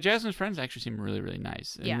 which, by the way, Jasmine's friends actually seem really, really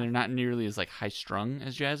nice. And they're not nearly as, like, high-strung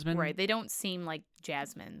as Jasmine. Right. They don't seem like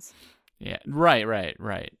Jasmine's. Yeah.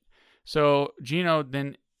 Right. So Gino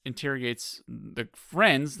then interrogates the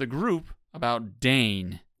friends, the group, about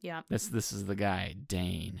Dane. Yeah. This is the guy,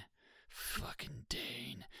 Dane. Fucking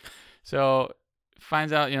Dane. So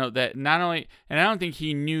finds out, that not only, and I don't think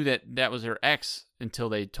he knew that was her ex until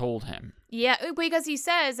they told him. Yeah, because he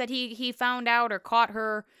says that he found out or caught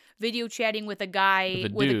her video chatting with a guy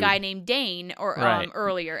named Dane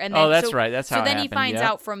earlier, and then, that's right. That's how. So then it he finds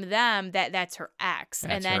out from them that that's her ex,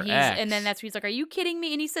 and then that's where he's like, "Are you kidding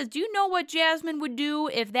me?" And he says, "Do you know what Jasmine would do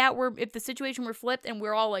if the situation were flipped?" And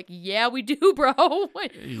we're all like, "Yeah, we do, bro.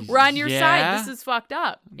 We're on your side. This is fucked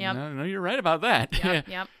up." Yep. No, you're right about that.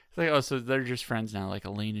 Yep. It's like, oh, so they're just friends now, like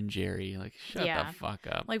Elaine and Jerry. Like, shut the fuck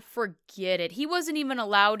up. Like, forget it. He wasn't even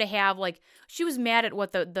allowed to have, like, she was mad at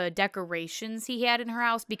what the decorations he had in her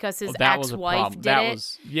house because his ex-wife did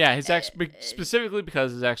it. His ex, specifically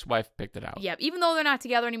because his ex-wife picked it out. Yeah, even though they're not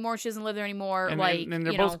together anymore, she doesn't live there anymore. And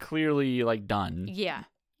they're both clearly, like, done. Yeah.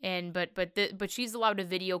 And but she's allowed to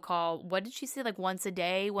video call. What did she say? Like once a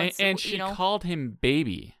day. She called him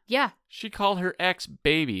baby. Yeah. She called her ex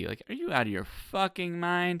baby. Like, are you out of your fucking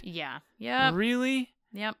mind? Yeah. Yep. Really?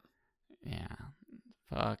 Yep. Yeah.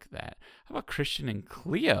 Fuck that. How about Christian and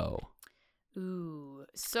Cleo? Ooh.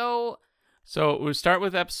 So we'll start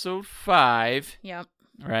with episode 5. Yep.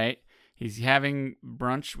 Right. He's having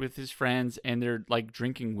brunch with his friends, and they're like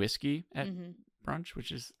drinking whiskey at brunch,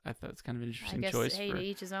 which is, I thought it's kind of an interesting choice. Hey, to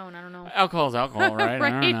each his own. I don't know. Alcohol's alcohol, right?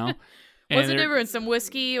 Right? I don't know. What's the difference? Some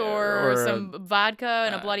whiskey or some vodka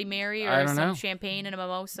and a Bloody Mary, or some champagne and a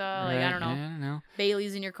mimosa? Right. Like, I don't know. I don't know.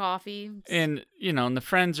 Bailey's in your coffee. And and the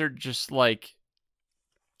friends are just like,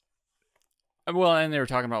 well, and they were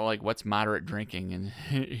talking about like what's moderate drinking, and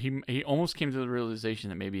he almost came to the realization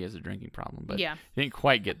that maybe he has a drinking problem, but he didn't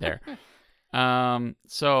quite get there.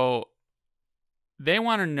 So they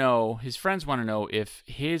want to know, his friends want to know if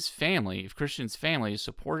Christian's family is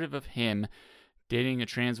supportive of him dating a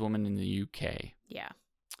trans woman in the UK. Yeah.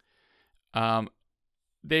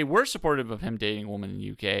 They were supportive of him dating a woman in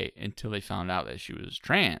the UK until they found out that she was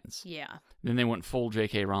trans. Yeah. Then they went full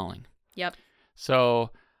J.K. Rowling. Yep.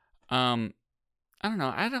 So, I don't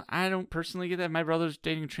know. I don't personally get that. My brother's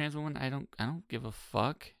dating a trans woman. I don't give a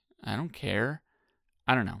fuck. I don't care.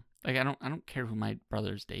 I don't know. Like, I don't care who my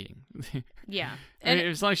brother's dating. Yeah. I mean,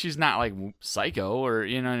 as long as she's not like psycho or,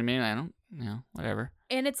 you know what I mean? I don't, whatever.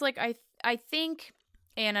 And it's like, I think,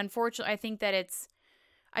 and unfortunately, I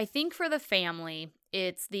think for the family,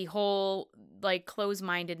 it's the whole like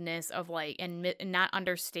close-mindedness of like, and not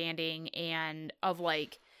understanding, and of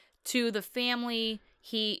like, to the family,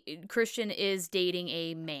 Christian is dating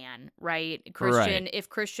a man, right? If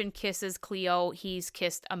Christian kisses Cleo, he's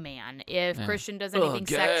kissed a man. If Christian does anything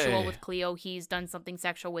sexual with Cleo, he's done something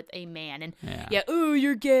sexual with a man. And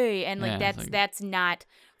you're gay. And like that's not,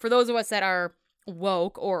 for those of us that are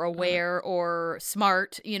woke or aware or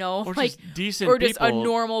smart, or like just decent or just people. a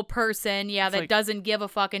normal person, that like, doesn't give a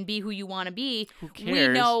fuck and be who you want to be. Who cares?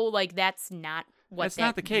 We know like that's not what that's that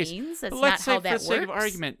not the case. means. That's but let's not how say, that for works. the sake of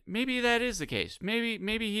argument, maybe that is the case. Maybe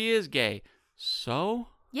he is gay. So?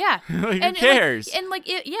 Yeah. Like, who cares?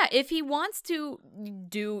 If he wants to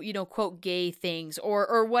do, quote, gay things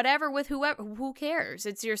or whatever with whoever, who cares?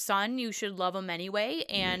 It's your son. You should love him anyway.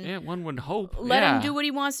 And one would hope. Let him do what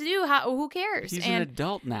he wants to do. Who cares? He's an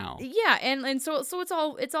adult now. Yeah, and so it's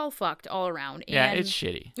all fucked all around. Yeah, it's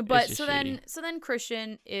shitty. But so then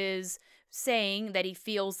Christian is saying that he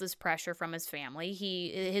feels this pressure from his family.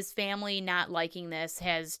 His family not liking this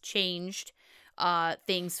has changed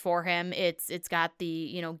things for him. It's got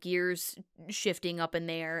the gears shifting up in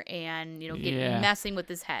there, and messing with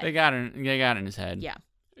his head. They got it in his head. Yeah.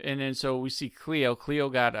 And then so we see Cleo. Cleo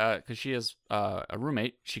got because she has a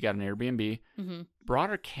roommate. She got an Airbnb. Mm-hmm. Brought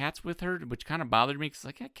her cats with her, which kind of bothered me because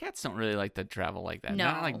like cats don't really like to travel like that.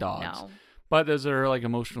 Not like dogs. No. But those are like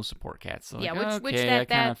emotional support cats. So yeah, like, which I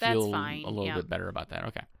kind of feel fine. a little bit better about that.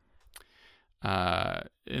 Okay.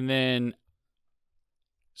 And then,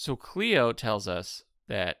 so Cleo tells us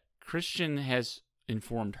that Christian has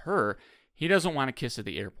informed her he doesn't want to kiss at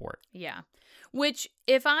the airport. Yeah. Which,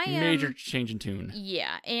 if I am... Major change in tune.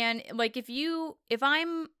 Yeah. And, like, if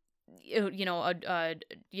I'm,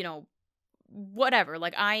 whatever,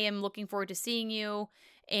 like, I am looking forward to seeing you,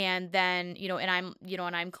 and then, and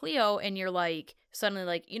I'm Cleo, and you're, like, suddenly,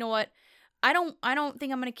 like, you know what? I don't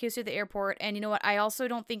think I'm going to kiss you at the airport, and you know what? I also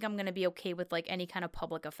don't think I'm going to be okay with, like, any kind of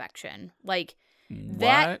public affection. Like...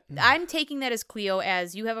 That I'm taking that as Cleo,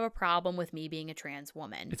 as you have a problem with me being a trans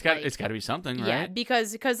woman. It's got to be something, right? Yeah,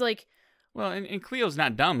 because like, well, and Cleo's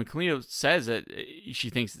not dumb. Cleo says that she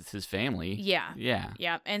thinks it's his family. Yeah.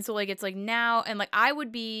 And so like it's like now, and like I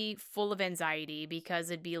would be full of anxiety because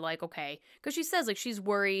it'd be like, okay, because she says like she is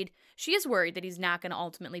worried that he's not going to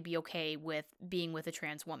ultimately be okay with being with a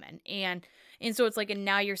trans woman, and so it's like, and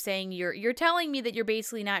now you're saying you're telling me that you're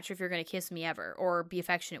basically not sure if you're going to kiss me ever or be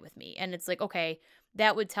affectionate with me, and it's like, okay,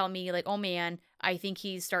 that would tell me like, oh man, I think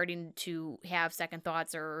he's starting to have second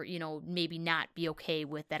thoughts, or maybe not be okay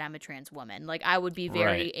with that I'm a trans woman. Like I would be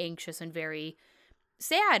very anxious and very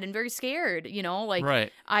sad and very scared, like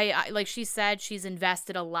right. I like she said she's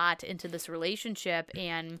invested a lot into this relationship,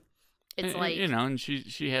 and it's like and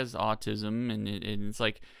she has autism, and it's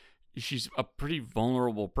like she's a pretty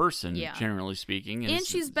vulnerable person, generally speaking, and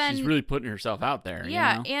she's really putting herself out there.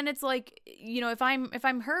 Yeah, you know? And it's like, if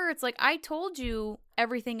I'm her, it's like, I told you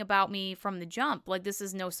everything about me from the jump. Like, this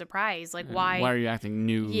is no surprise. Like, why are you acting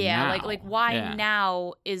new? Yeah, now? like why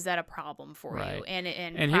now is that a problem for you?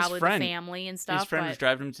 And probably the family and stuff. His friend was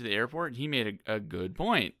driving him to the airport, and he made a good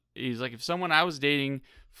point. He's like, if someone I was dating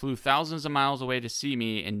flew thousands of miles away to see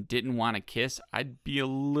me and didn't want to kiss, I'd be a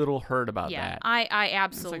little hurt about that. I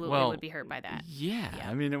absolutely would be hurt by that. Yeah.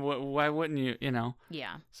 I mean, why wouldn't you,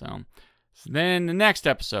 Yeah. So then the next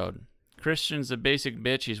episode, Christian's a basic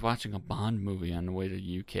bitch. He's watching a Bond movie on the way to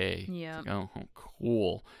the UK. Yeah. Like, oh,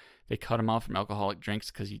 cool. They cut him off from alcoholic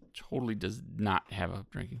drinks because he totally does not have a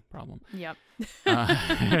drinking problem. Yep.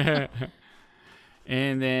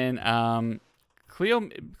 And then Cleo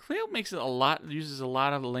uses a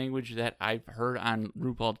lot of language that I've heard on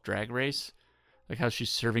RuPaul's Drag Race, like how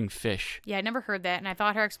she's serving fish. Yeah, I never heard that, and I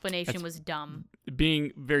thought her explanation was dumb.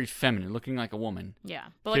 Being very feminine, looking like a woman. Yeah,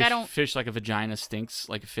 but like I don't. Fish like a vagina stinks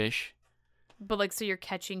like a fish. But like, so you're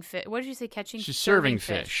catching fish. What did you say? She's serving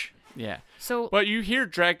fish. Yeah. So, but you hear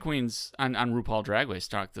drag queens on RuPaul Drag Race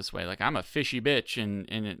talk this way, like I'm a fishy bitch,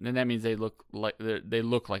 and that means they look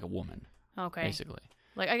like a woman. Okay. Basically.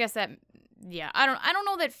 Like, I guess that. Yeah, I don't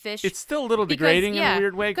know that fish. It's still a little degrading in a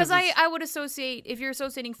weird way. Because I would associate, if you're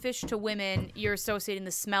associating fish to women, you're associating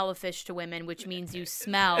the smell of fish to women, which means you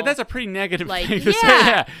smell. That's a pretty negative thing to say.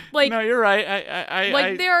 Yeah. Like, no, you're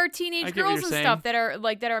right. There are teenage girls and stuff that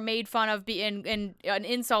are made fun of, and an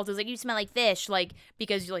insult is like, you smell like fish, like,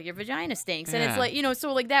 because like your vagina stinks, and it's like,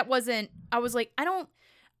 so like that wasn't. I was like, I don't.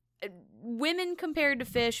 Women compared to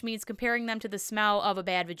fish means comparing them to the smell of a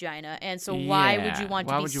bad vagina, and so why would you want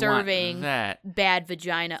to be serving bad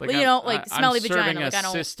vagina? Like, smelly I'm vagina. Serving like a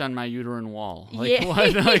cyst on my uterine wall. Like, yeah,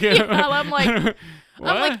 what? I'm like,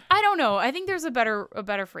 I don't know. I think there's a better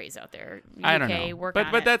phrase out there. I don't know.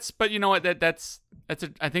 But you know what?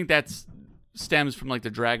 I think that's stems from like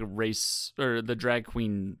the drag race or the drag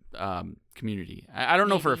queen community. I don't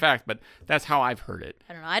know for a fact, but that's how I've heard it.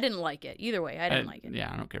 I don't know. I didn't like it. Either way, I didn't like it.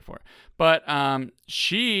 Yeah, I don't care for it. But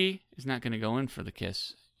she is not going to go in for the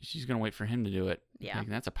kiss. She's going to wait for him to do it. Yeah. Like,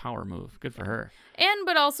 that's a power move. Good for her.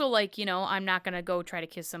 But also, like, I'm not going to go try to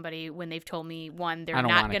kiss somebody when they've told me, one, they're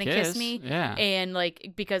not going to kiss me. Yeah. And,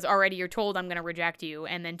 like, because already you're told I'm going to reject you.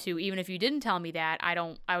 And then, two, even if you didn't tell me that,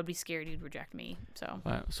 I would be scared you'd reject me.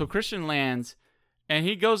 So Christian lands, and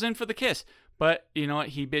he goes in for the kiss. But you know what?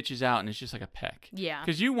 He bitches out, and it's just like a peck. Yeah.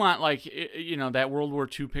 Because you want, like, that World War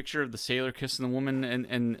II picture of the sailor kissing the woman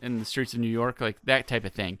in the streets of New York, like that type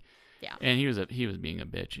of thing. Yeah. And he was being a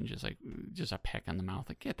bitch and just a peck on the mouth.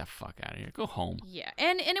 Like, get the fuck out of here. Go home. Yeah.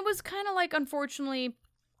 And it was kind of like, unfortunately,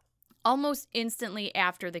 almost instantly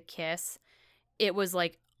after the kiss, it was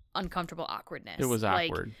like uncomfortable awkwardness. It was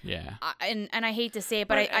awkward. Yeah. And I hate to say it,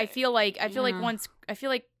 but I feel like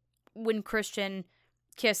when Christian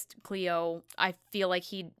kissed Cleo, I feel like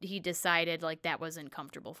he decided like that wasn't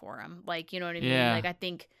comfortable for him. Like, you know what I mean? Yeah. Like,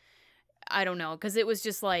 I don't know, because it was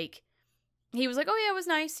just like, he was like, oh yeah, it was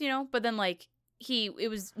nice, but then like it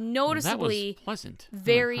was noticeably that was pleasant,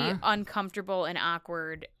 very uncomfortable and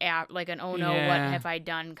awkward, like an oh no, what have I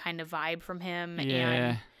done kind of vibe from him.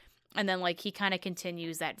 Yeah. And then, like, he kind of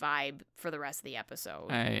continues that vibe for the rest of the episode.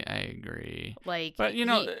 I agree. Like, but a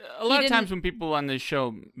lot of times when people on this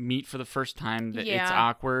show meet for the first time, it's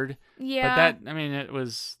awkward. Yeah. But it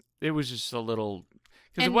was just a little,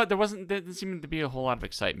 because there didn't seem to be a whole lot of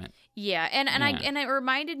excitement. Yeah, and it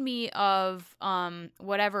reminded me of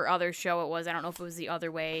whatever other show it was. I don't know if it was The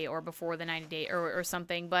Other Way or Before the 90 Day or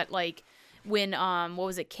something. But like when what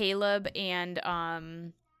was it? Caleb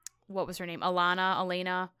and what was her name?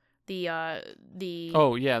 Elena. The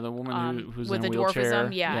woman who's with in a the wheelchair.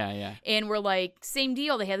 dwarfism, yeah. And we're like, same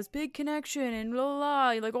deal. They had this big connection, and blah, blah,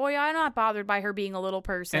 blah. You're like, oh yeah, I'm not bothered by her being a little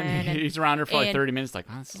person. And he's around her for like 30 minutes, like,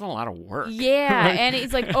 oh, this is a lot of work. Yeah, and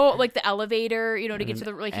he's like, oh, like the elevator, to get to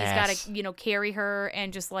the, like, he's got to, carry her,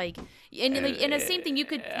 and just like, and the same thing,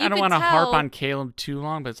 I don't want to harp on Caleb too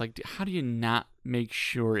long, but it's like, how do you not make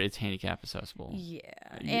sure it's handicap accessible? Yeah.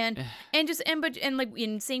 And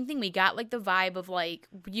same thing, we got like the vibe of like,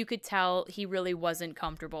 you could tell he really wasn't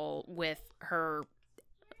comfortable with her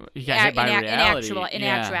in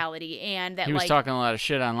actuality, and that he was talking a lot of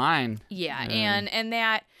shit online. Yeah. And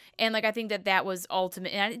like, I think that was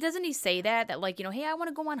ultimate. And doesn't he say that like, hey, I want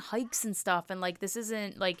to go on hikes and stuff, and like, this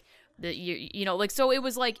isn't like so it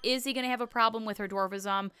was like, is he going to have a problem with her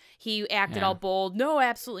dwarfism? He acted all bold. No,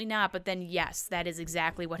 absolutely not. But then, yes, that is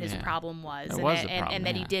exactly what his problem was. And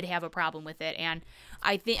that he did have a problem with it. And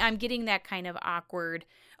I think I'm getting that kind of awkward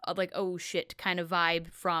like, oh shit kind of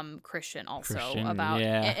vibe from Christian also about,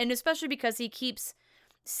 yeah. and especially because he keeps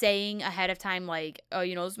saying ahead of time, like, oh,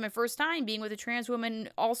 this is my first time being with a trans woman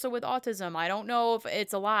also with autism. I don't know if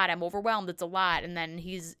it's a lot. I'm overwhelmed. It's a lot. And then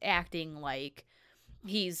he's acting like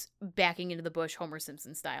he's backing into the bush Homer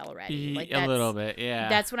Simpson style already. Like a little bit, yeah.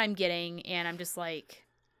 That's what I'm getting, and I'm just like,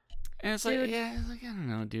 and it's dude. I don't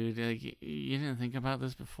know, dude. Like, you didn't think about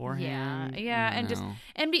this beforehand. Yeah, and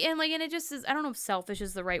it just is. I don't know if selfish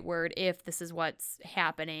is the right word. If this is what's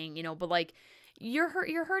happening, but like. You're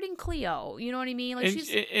hurting Cleo. You know what I mean?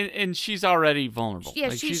 Like, she's already vulnerable. Yeah,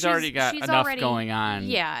 she's already got enough going on.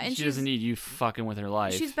 Yeah, and she doesn't need you fucking with her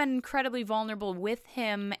life. She's been incredibly vulnerable with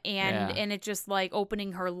him, and it just like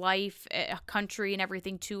opening her life, country, and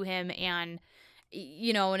everything to him, and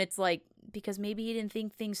and it's like because maybe he didn't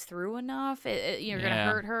think things through enough. You're gonna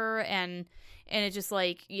hurt her, and it's just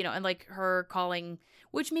like and like her calling.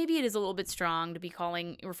 Which maybe it is a little bit strong to be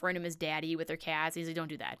referring to him as daddy with their cats. He's like, don't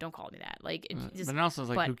do that. Don't call me that. Like, but also,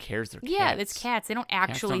 like, who cares? They're cats. Yeah, it's cats. They don't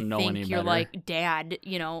actually think you're like dad.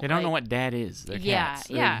 They don't know what dad is. They're cats.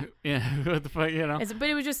 Yeah. What the fuck, But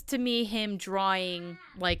it was just to me him drawing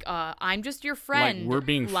like, I'm just your friend. Like we're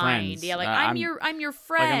being friends. Yeah, like I'm your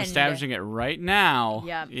friend. Like I'm establishing it right now.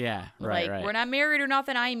 Yeah. Yeah. Right. Like we're not married or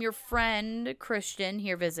nothing. I am your friend, Christian,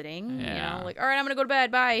 here visiting. Yeah. Like all right, I'm gonna go to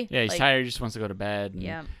bed. Bye. Yeah, he's tired. He just wants to go to bed.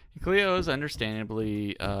 Yeah. Cleo is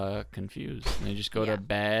understandably confused. And they just go to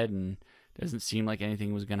bed, and doesn't seem like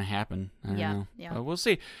anything was going to happen. I don't know. Yeah. But we'll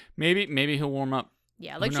see. Maybe he'll warm up.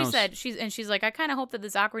 Yeah, like she said, she's like, I kind of hope that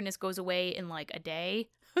this awkwardness goes away in like a day.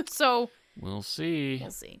 So we'll see.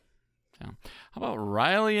 So how about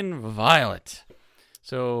Riley and Violet?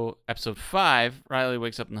 So episode 5, Riley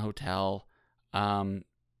wakes up in the hotel.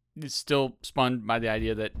 Is still spun by the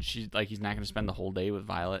idea that he's not going to spend the whole day with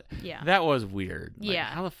Violet. Yeah. That was weird. Like, yeah.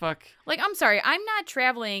 How the fuck? Like, I'm sorry. I'm not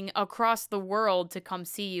traveling across the world to come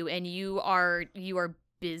see you, and you are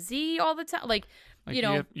busy all the time. Like you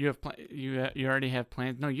already have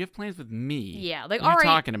plans. No, you have plans with me. Yeah. Like, what all are right, you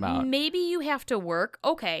talking about? Maybe you have to work.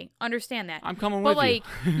 Okay, understand that. I'm coming but with like,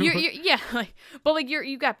 you.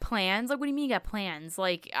 You got plans. Like, what do you mean you got plans?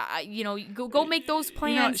 Like, go make those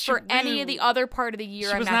plans for any of the other part of the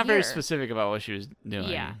year. She was not very specific about what she was doing.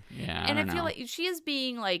 Yeah. Yeah. And I feel like she is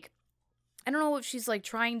being like, I don't know if she's like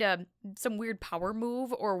trying to some weird power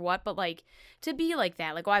move or what, but like to be like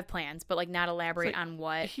that, like, I have plans, but like not elaborate on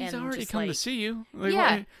what. He's and already just, come like, to see you. Like,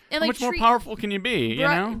 yeah, and how much more powerful can you be?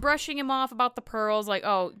 Brushing him off about the pearls, like,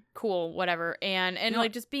 oh, cool, whatever, and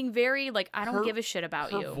like just being very like, I don't give a shit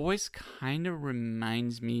about you. Her voice kind of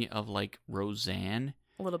reminds me of like Roseanne.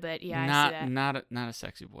 A little bit, yeah. I see that. Not a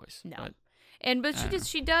sexy voice. No. But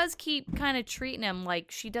she does keep kind of treating him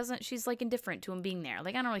like she's like indifferent to him being there.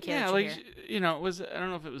 Like, I don't really care. Yeah, like, it was, I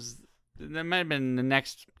don't know if it was, that might have been the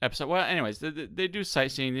next episode. Well, anyways, they do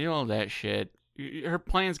sightseeing, they do all that shit. Her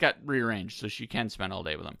plans got rearranged, so she can spend all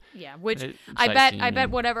day with him. Yeah, which I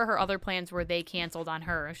bet whatever her other plans were, they canceled on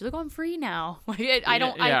her. And she's like, oh, I'm free now. Like,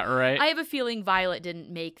 right. I have a feeling Violet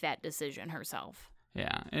didn't make that decision herself.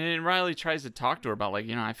 Yeah, and Riley tries to talk to her about, like,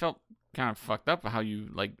 I felt kind of fucked up how you,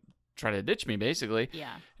 like, try to ditch me, basically.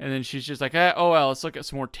 Yeah. And then she's just like, oh, well, let's look at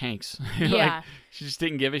some more tanks. Yeah. Like, she just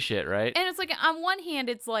didn't give a shit, right? And it's like, on one hand,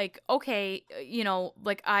 it's like, okay,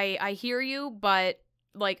 like, I hear you, but,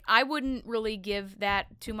 like, I wouldn't really give that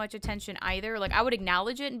too much attention either. Like, I would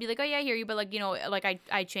acknowledge it and be like, oh, yeah, I hear you, but, like, like,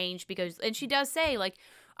 I changed because, and she does say, like,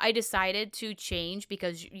 I decided to change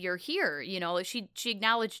because you're here, like, she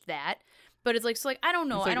acknowledged that. But it's like, so, like, I don't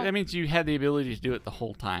know. Like, that means you had the ability to do it the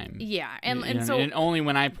whole time. Yeah. And only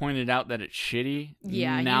when I pointed out that it's shitty,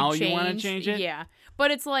 now you want to change it? Yeah. But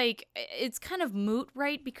it's like, it's kind of moot,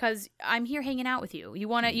 right? Because I'm here hanging out with you. You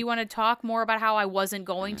want to talk more about how I wasn't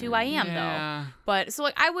going to? I am, though. But so,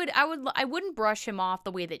 like, I wouldn't brush him off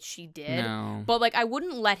the way that she did. No. But, like, I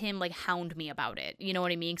wouldn't let him, like, hound me about it. You know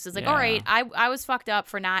what I mean? Because it's like, all right, I was fucked up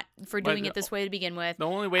for doing it this way to begin with. The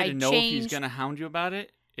only way to know if he's going to hound you about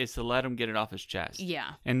it is to let him get it off his chest.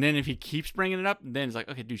 Yeah. And then if he keeps bringing it up, then it's like,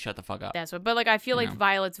 okay, dude, shut the fuck up. That's what. But, like, I feel like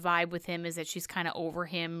Violet's vibe with him is that she's kind of over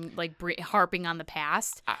him, like, harping on the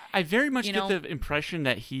past. I very much get the impression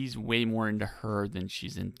that he's way more into her than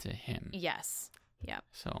she's into him. Yes. Yeah.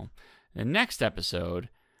 So, the next episode,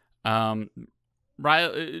 Violet's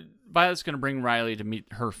going to bring Riley to meet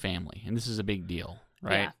her family, and this is a big deal,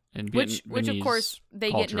 right? Yeah. Which of course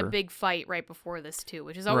they get in a big fight right before this too,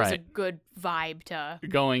 which is always a good vibe to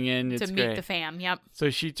going in to meet the fam. Yep. So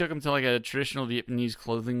she took him to like a traditional Vietnamese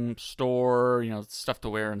clothing store, stuff to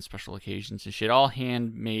wear on special occasions and shit, all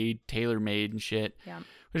handmade, tailor made and shit. Yeah.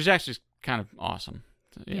 Which is actually kind of awesome,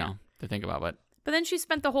 you know, to think about. But then she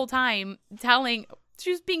spent the whole time telling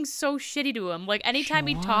being so shitty to him. Like anytime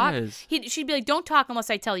he'd talk, she'd be like, "Don't talk unless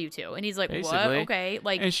I tell you to," and he's like, basically. "What? Okay."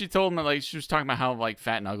 Like, and she told him like she was talking about how like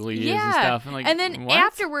fat and ugly he is and stuff, and like, and then what?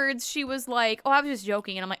 afterwards she was like, "Oh, I was just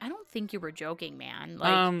joking," and I'm like, "I don't think you were joking, man."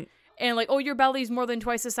 Like, and like, "Oh, your belly's more than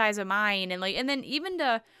twice the size of mine," and like, and then even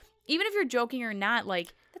if you're joking or not,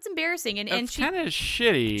 like. That's embarrassing, and she kind of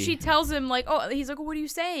shitty. She tells him like, "Oh," he's like, "What are you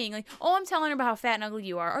saying?" Like, "Oh, I'm telling her about how fat and ugly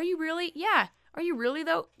you are." "Are you really?" "Yeah." "Are you really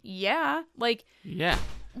though?" "Yeah." Like, yeah.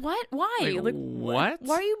 What? Why? Like what?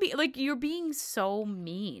 Why are you you're being so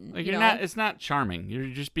mean? Like you're not. It's not charming. You're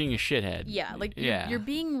just being a shithead. Yeah. Like you're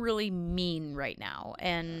being really mean right now,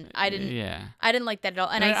 and I didn't. Yeah. I didn't like that at all.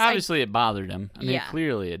 And obviously it bothered him. I mean,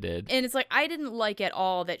 clearly it did. And it's like I didn't like at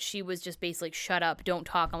all that she was just basically shut up, don't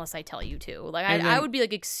talk unless I tell you to. Like I would be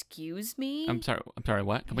like, excuse me. I'm sorry.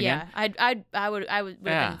 What? Come again? I would have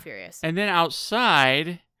been furious. And then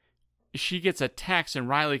outside. She gets a text, and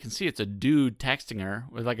Riley can see it's a dude texting her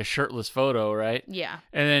with like a shirtless photo, right? Yeah.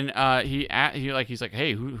 And then he's like,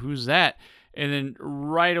 "Hey, who's that?" And then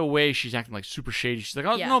right away she's acting like super shady. She's like,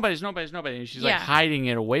 "Oh, nobody's." And she's like hiding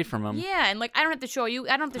it away from him. Yeah, and like I don't have to show you.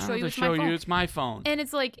 I don't have to show you. It's my phone. It's my phone. And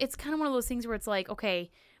it's like it's kind of one of those things where it's like,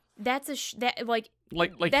 okay, that's a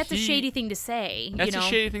that's a shady thing to say. That's a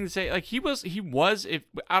shady thing to say. Like he was if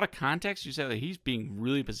out of context you say that he's being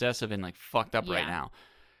really possessive and like fucked up right now.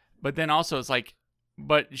 But then also it's like,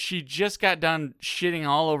 but she just got done shitting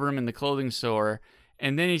all over him in the clothing store,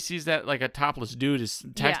 and then he sees that like a topless dude is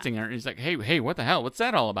texting her, and he's like, hey, what the hell? What's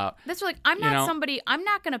that all about? That's like, I'm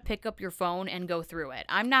not going to pick up your phone and go through it.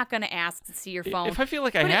 I'm not going to ask to see your phone. If I feel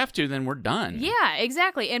like I have to, then we're done. Yeah,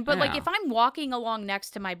 exactly. But like if I'm walking along next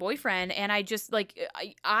to my boyfriend and I just like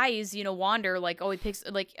eyes, wander, like, oh, he picks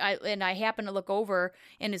and I happen to look over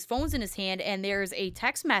and his phone's in his hand and there's a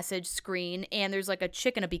text message screen and there's like a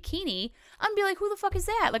chick in a bikini, I'm gonna be like, who the fuck is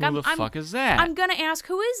that? Like, who the fuck is that? I'm gonna ask,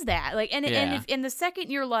 who is that? Like, and if in the second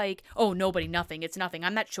you're like, oh, nobody, nothing, it's nothing,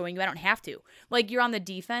 I'm not showing you, I don't have to. Like, you're on the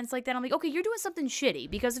defense like that. I'm like, okay, you're doing something shitty,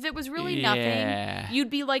 because if it was really nothing, you'd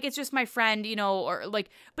be like, it's just my friend, or like,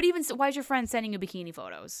 but even so, why is your friend sending you bikini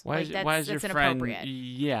photos? Why is your inappropriate. Friend?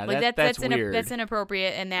 Yeah, like that's weird. That's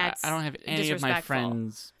inappropriate, and that's I don't have any of my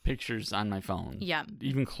friends' pictures on my phone. Yeah,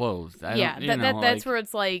 even clothed. That's where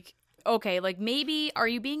it's like, okay, like maybe are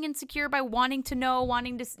you being insecure by wanting to know,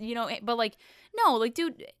 but like, no, like,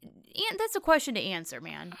 dude, that's a question to answer,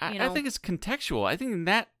 man. I think it's contextual. I think in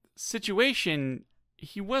that situation,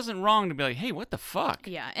 he wasn't wrong to be like, hey, what the fuck?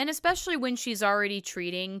 Yeah, and especially when she's already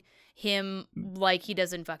treating him like he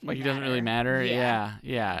doesn't fucking matter. Like he doesn't really matter?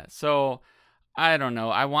 Yeah. So, I don't know.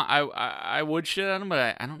 I would shit on him,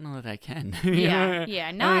 but I don't know that I can. Yeah.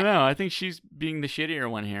 I don't know. I think she's being the shittier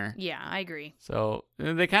one here. Yeah, I agree. So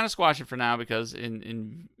they kind of squash it for now because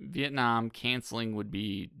in Vietnam, canceling would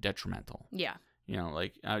be detrimental. Yeah.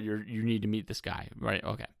 Like you need to meet this guy, right?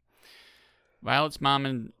 Okay. Violet's mom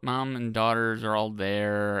and daughters are all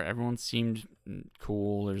there. Everyone seems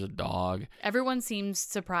cool. There's a dog. Everyone seems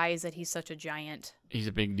surprised that he's such a giant. He's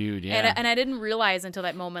a big dude, yeah. And I didn't realize until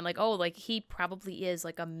that moment, like, oh, like he probably is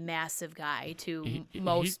like a massive guy to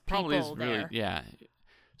most probably people is really, there. Yeah.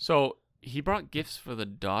 So he brought gifts for the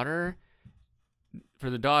daughters,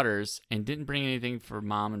 and didn't bring anything for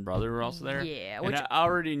mom and brother who were also there. Yeah, and I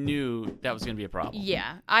already knew that was going to be a problem.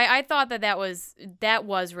 Yeah, I thought that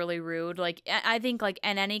was really rude. Like, I think like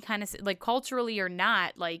in any kind of like culturally or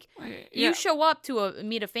not, like you show up to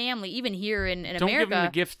meet a family, even here in America. Don't give them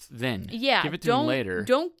the gift then. Yeah, give it to them later.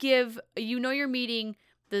 Don't give. You're meeting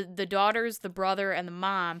the daughters, the brother, and the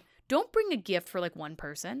mom. Don't bring a gift for like one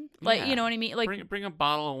person. Like, you know what I mean? Like bring a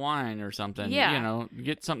bottle of wine or something. Yeah.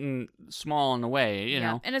 Get something small in the way, you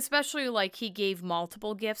know. And especially like he gave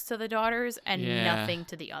multiple gifts to the daughters and nothing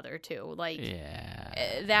to the other two. Like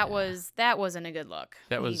that wasn't a good look.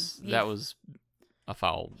 That was a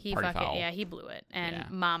foul. Foul. Yeah, he blew it. And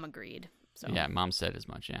mom agreed. So yeah, mom said as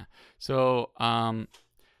much, yeah. So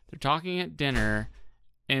they're talking at dinner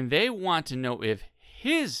and they want to know if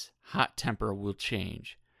his hot temper will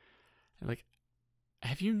change. Like,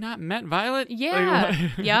 have you not met Violet? Yeah.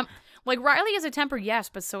 Yep. Like, Riley has a temper, yes,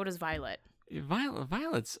 but so does Violet.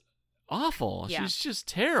 Violet's awful. Yeah. She's just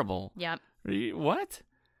terrible. Yep. What?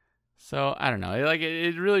 So, I don't know. Like,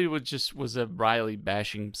 it really was a Riley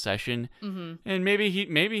bashing session. Mm-hmm. And maybe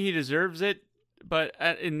he deserves it, but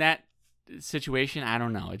in that situation, I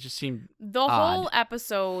don't know. It just seemed the odd. Whole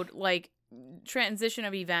episode, like, transition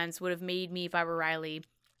of events would have made me, if I were Riley,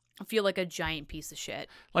 feel like a giant piece of shit.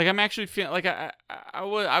 Like, I'm actually feeling like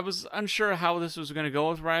I was unsure how this was going to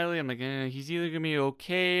go with Riley. I'm like, he's either going to be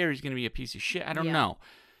okay or he's going to be a piece of shit. I don't know.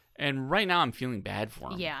 And right now I'm feeling bad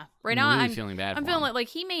for him. Yeah. Right now I'm feeling bad I'm for feeling him. like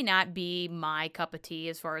he may not be my cup of tea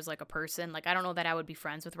as far as like a person. Like I don't know that I would be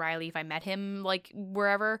friends with Riley if I met him like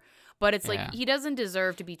wherever. But it's like he doesn't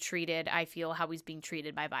deserve to be treated, I feel, how he's being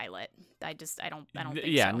treated by Violet. I don't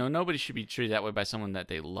think so. No, nobody should be treated that way by someone that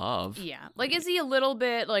they love. Yeah. Like, is he a little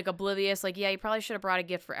bit, like, oblivious? Like, yeah, he probably should have brought a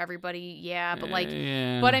gift for everybody. Yeah, but, like,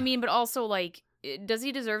 but I mean, but also, like, does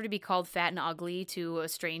he deserve to be called fat and ugly to a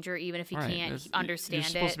stranger, even if he can't understand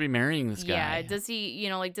it? You're supposed to be marrying this guy. Yeah. Does he, you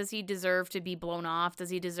know, like, does he deserve to be blown off? Does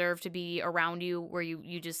he deserve to be around you where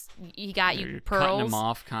he got you pearls? Cutting him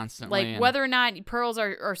off constantly. Like, whether or not pearls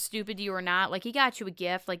are stupid to you or not, like, he got you a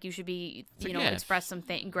gift. Like, you should be, express some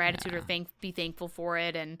gratitude or be thankful for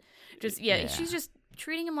it. And just, she's just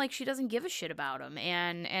treating him like she doesn't give a shit about him.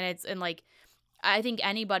 And like, I think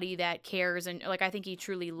anybody that cares, and like I think he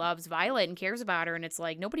truly loves Violet and cares about her, and it's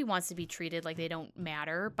like nobody wants to be treated like they don't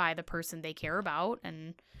matter by the person they care about,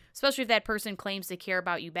 and especially if that person claims to care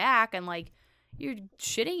about you back, and like you're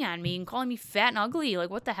shitting on me and calling me fat and ugly, like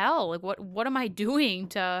what the hell? Like what am I doing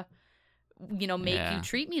to make you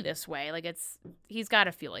treat me this way? Like he's got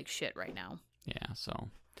to feel like shit right now. Yeah, so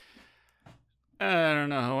I don't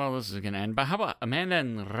know how well this is gonna end, but how about Amanda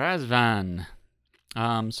and Razvan?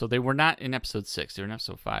 So they were not in episode 6. They were in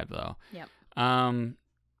episode 5, though. Yep.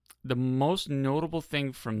 The most notable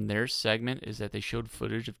thing from their segment is that they showed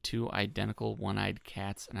footage of 2 identical one-eyed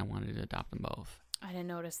cats, and I wanted to adopt them both. I didn't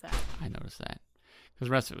notice that. I noticed that. Because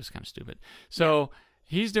the rest of it was kind of stupid. So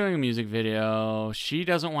he's doing a music video. She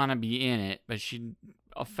doesn't want to be in it, but she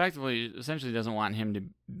essentially doesn't want him to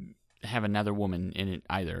have another woman in it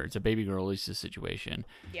either. It's a baby girl Lisa situation.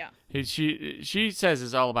 Yeah. She says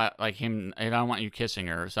it's all about like him. I don't want you kissing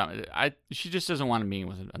her or something. She just doesn't want to be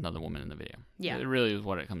with another woman in the video. Yeah. It really is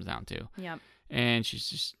what it comes down to. Yeah. And she's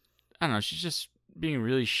just, I don't know. She's just being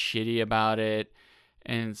really shitty about it.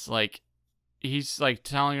 And it's like, he's like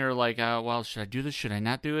telling her like, well, should I do this? Should I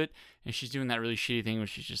not do it? And she's doing that really shitty thing where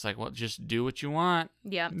she's just like, well, just do what you want.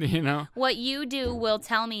 Yeah. What you do will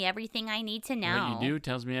tell me everything I need to know. What you do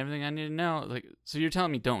tells me everything I need to know. Like, so you're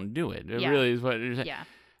telling me don't do it. It really is what you're saying. Yeah.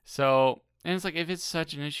 So, and it's like, if it's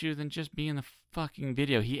such an issue, then just be in the fucking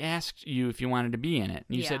video. He asked you if you wanted to be in it.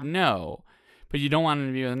 And you said no. But you don't want him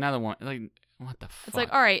to be with another one. Like, what the fuck? It's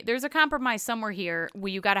like, all right, there's a compromise somewhere here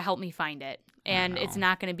where you got to help me find it. And it's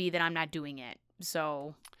not going to be that I'm not doing it.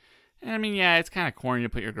 So... I mean, yeah, it's kind of corny to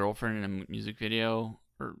put your girlfriend in a music video,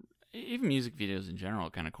 or even music videos in general are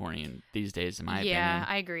kind of corny these days, in my opinion. Yeah,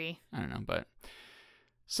 I agree. I don't know, but...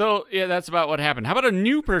 So, yeah, that's about what happened. How about a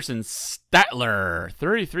new person, Statler,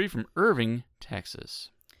 33 from Irving, Texas?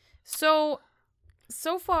 So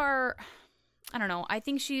far, I don't know. I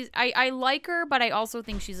think I like her, but I also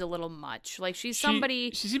think she's a little much. Like, she's somebody...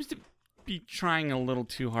 She seems to be trying a little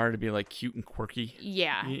too hard to be like cute and quirky.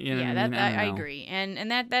 Yeah, I agree,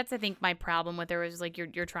 and that's I think my problem with her is like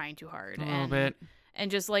you're trying too hard a little bit,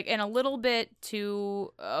 and just like and a little bit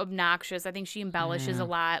too obnoxious. I think she embellishes a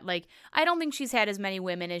lot. Like I don't think she's had as many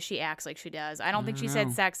women as she acts like she does. I don't think she's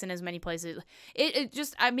had sex in as many places. It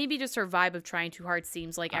just maybe just her vibe of trying too hard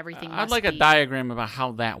seems like everything. I'd like a diagram about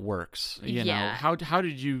how that works. You know, how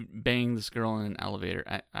did you bang this girl in an elevator?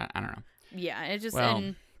 I don't know. Yeah, it just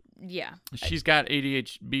yeah. She's got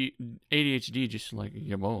ADHD just like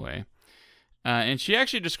your boy. And she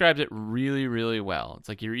actually describes it really, really well. It's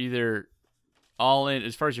like you're either all in,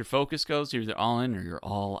 as far as your focus goes, you're either all in or you're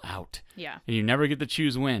all out. Yeah. And you never get to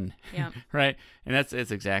choose when. Yeah. Right? And that's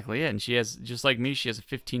exactly it. And she has, just like me, she has a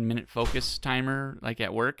 15-minute focus timer like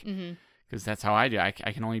at work. Because that's how I do. I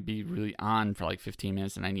can only be really on for like 15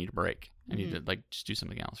 minutes and I need a break. I need to like just do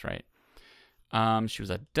something else, right? She was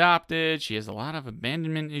adopted. She has a lot of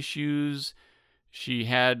abandonment issues. She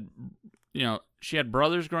had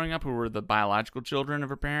brothers growing up who were the biological children of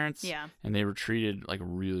her parents. Yeah. And they were treated like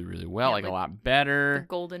really, really well, like a lot better. The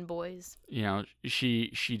golden boys. You know, she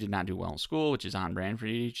did not do well in school, which is on brand for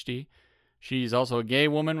ADHD. She's also a gay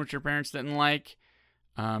woman, which her parents didn't like.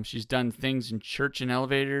 She's done things in church and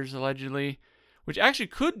elevators, allegedly, which actually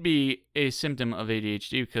could be a symptom of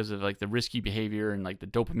ADHD because of like the risky behavior and like the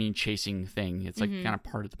dopamine chasing thing. It's like kind of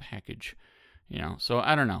part of the package, you know? So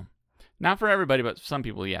I don't know. Not for everybody, but some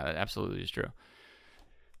people, yeah, that absolutely is true.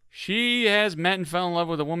 She has met and fell in love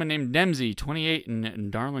with a woman named Dempsey, 28, in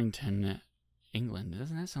Darlington, England.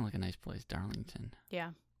 Doesn't that sound like a nice place, Darlington? Yeah.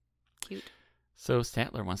 Cute. So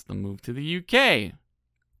Statler wants to move to the UK.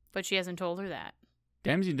 But she hasn't told her that.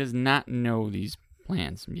 Dempsey does not know these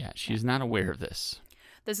plans yet. She's not aware of this.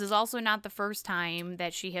 This is also not the first time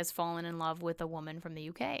that she has fallen in love with a woman from the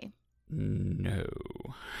UK. No,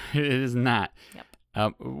 it is not. Yep.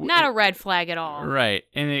 Not a red flag at all. Right,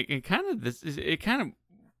 and it kind of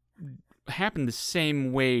happened the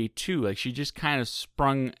same way too. Like she just kind of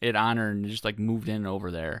sprung it on her and just like moved in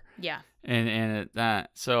over there. Yeah. And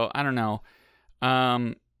so I don't know.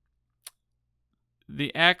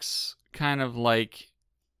 The ex kind of like,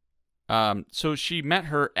 so she met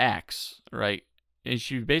her ex, right? And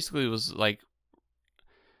she basically was like,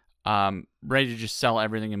 ready to just sell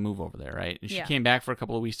everything and move over there, right? And she came back for a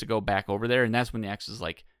couple of weeks to go back over there, and that's when the ex is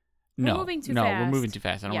like, no, we're moving too fast. We're moving too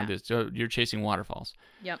fast. I don't want to do this. So you're chasing waterfalls.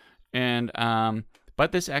 Yep. And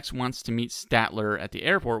but this ex wants to meet Statler at the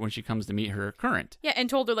airport when she comes to meet her current. Yeah, and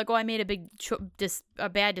told her like, oh, I made a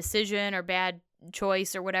bad decision or bad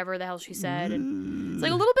choice or whatever the hell she said. And it's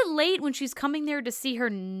like a little bit late when she's coming there to see her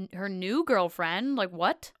new girlfriend. Like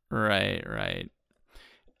what? Right.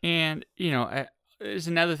 And there's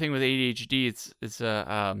another thing with ADHD. It's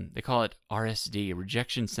they call it RSD,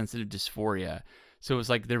 rejection sensitive dysphoria. So it's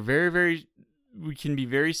like we can be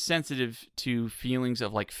very sensitive to feelings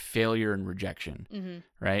of like failure and rejection,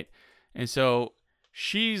 right? And so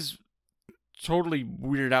she's totally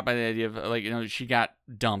weirded out by the idea of like, she got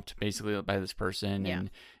dumped basically by this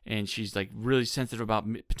person, and she's like really sensitive about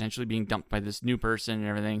potentially being dumped by this new person and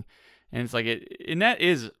everything. And it's like and that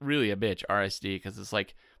is really a bitch, RSD, because it's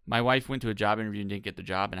like my wife went to a job interview and didn't get the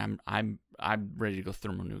job, and I'm ready to go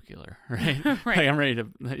thermonuclear, right? Right. Like I'm ready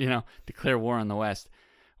to declare war on the West.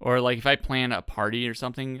 Or like if I plan a party or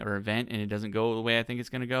something or event and it doesn't go the way I think it's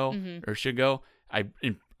gonna go or should go, I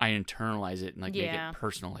internalize it and like make it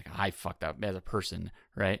personal. Like I fucked up as a person,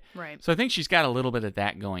 right? Right. So I think she's got a little bit of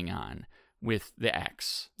that going on with the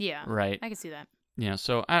ex. Yeah. Right. I can see that.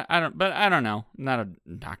 So I don't know. I'm not a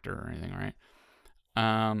doctor or anything,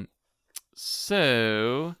 right?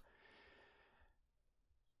 So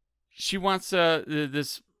she wants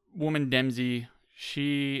this woman Dempsey.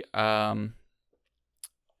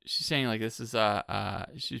 She's saying like this is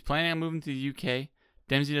she's planning on moving to the UK.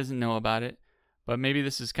 Dempsey doesn't know about it, but maybe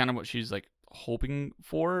this is kind of what she's like hoping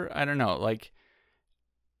for. I don't know. Like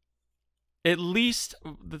at least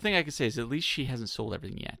the thing I can say is at least she hasn't sold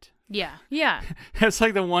everything yet. Yeah. That's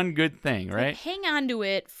like the one good thing, right? Like, hang on to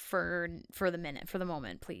it for the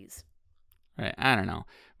moment, please. Right. I don't know,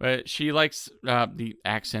 but she likes the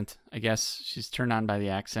accent. I guess she's turned on by the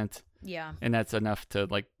accent. Yeah. And that's enough to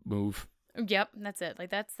like move. Yep, that's it. Like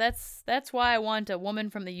that's why I want a woman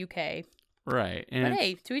from the UK. Right. And but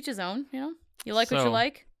hey, to each his own, You like what you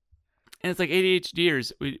like. And it's like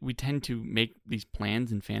ADHDers, we tend to make these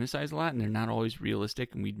plans and fantasize a lot, and they're not always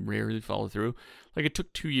realistic, and we rarely follow through. Like it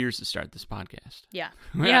took 2 years to start this podcast. Yeah.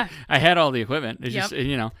 I had all the equipment. It's just,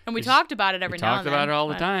 and we talked about it every now and then. We talked about it all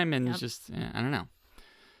the time, and it's just, I don't know.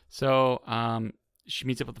 So she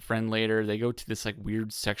meets up with a friend later. They go to this like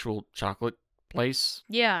weird sexual chocolate place.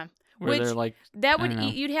 Yeah. Where they're like,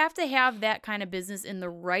 you'd have to have that kind of business in the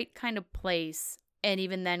right kind of place, and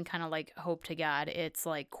even then kind of like hope to God it's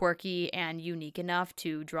like quirky and unique enough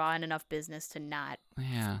to draw in enough business to not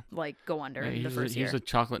like go under in the first year. Here's a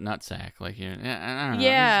chocolate nut sack. Like, I don't know.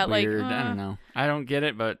 Yeah, like weird. I don't know. I don't get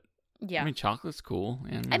it, but yeah. I mean, chocolate's cool.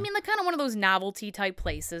 I mean, like kind of one of those novelty type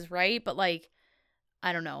places, right? But like,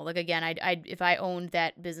 I don't know. Like again, I'd if I owned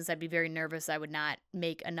that business, I'd be very nervous. I would not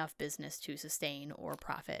make enough business to sustain or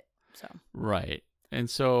profit. So right. And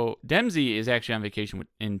so Dempsey is actually on vacation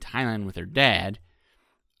in Thailand with her dad,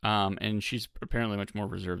 and she's apparently much more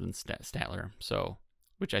reserved than Statler. So,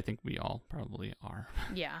 which I think we all probably are.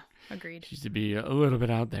 Yeah, agreed. She's to be a little bit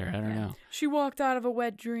out there. I don't know. She walked out of a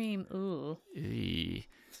wet dream. Ooh.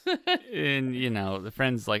 And the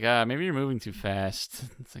friend's like, maybe you're moving too fast.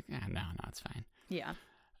 It's like, no, it's fine. Yeah.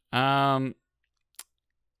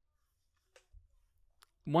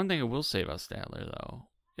 One thing I will say about Statler though,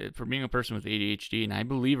 for being a person with ADHD, and I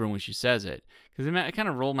believe her when she says it, because I kind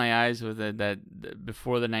of rolled my eyes with it that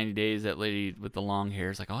before the 90 days, that lady with the long hair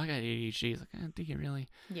is like, oh, I got ADHD. It's like, I don't think you really.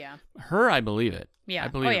 Yeah. Her, I believe it. Yeah. I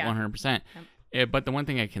believe it 100%. But the one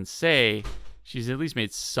thing I can say, she's at least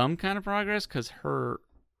made some kind of progress because her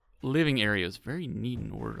living area is very neat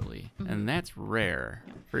and orderly, and that's rare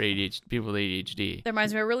for ADHD people with ADHD. That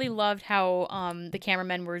reminds me, I really loved how the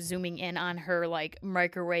cameramen were zooming in on her like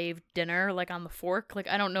microwave dinner, like on the fork. Like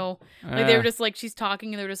I don't know, like they were just like she's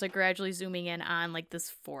talking, and they were just like gradually zooming in on like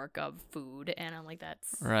this fork of food, and I'm like,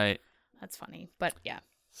 that's funny, but yeah.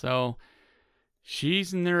 So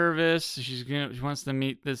she's nervous. She wants to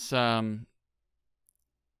meet this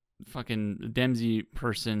fucking Dempsey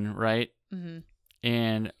person, right? Mm-hmm.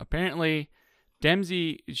 And apparently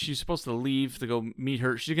Dempsey, she's supposed to leave to go meet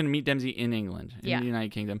her. She's going to meet Dempsey in England, in the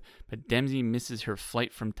United Kingdom. But Dempsey misses her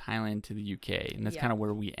flight from Thailand to the UK, and that's kind of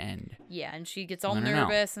where we end. Yeah, and she gets all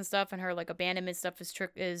nervous and stuff, and her like abandonment stuff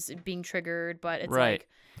is being triggered. But it's like,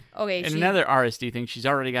 okay. And another RSD thing, she's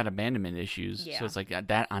already got abandonment issues, Yeah. so it's like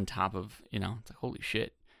that on top of it's like holy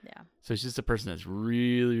shit. Yeah. So it's just a person that's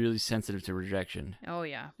really, really sensitive to rejection. Oh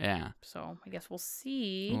yeah. Yeah. So I guess we'll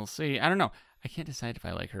see. We'll see. I don't know. I can't decide if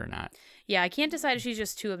I like her or not. Yeah, I can't decide if she's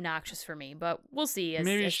just too obnoxious for me, but we'll see as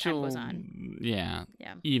time goes on. Yeah.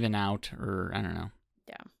 Even out, or I don't know.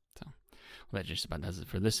 Yeah. So, well, that just about does it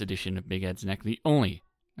for this edition of Big Ed's Neck, the only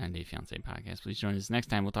 90 Day Fiancé podcast. Please join us next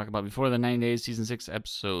time. We'll talk about Before the 90 Days, Season 6,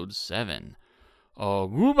 Episode 7. Oh,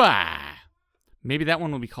 goodbye. Maybe that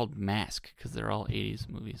one will be called Mask, because they're all 80s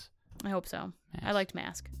movies. I hope so. Mask. I liked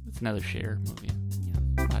Mask. It's another Cher movie.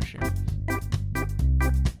 Yeah. A lot of Cher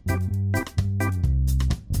movies.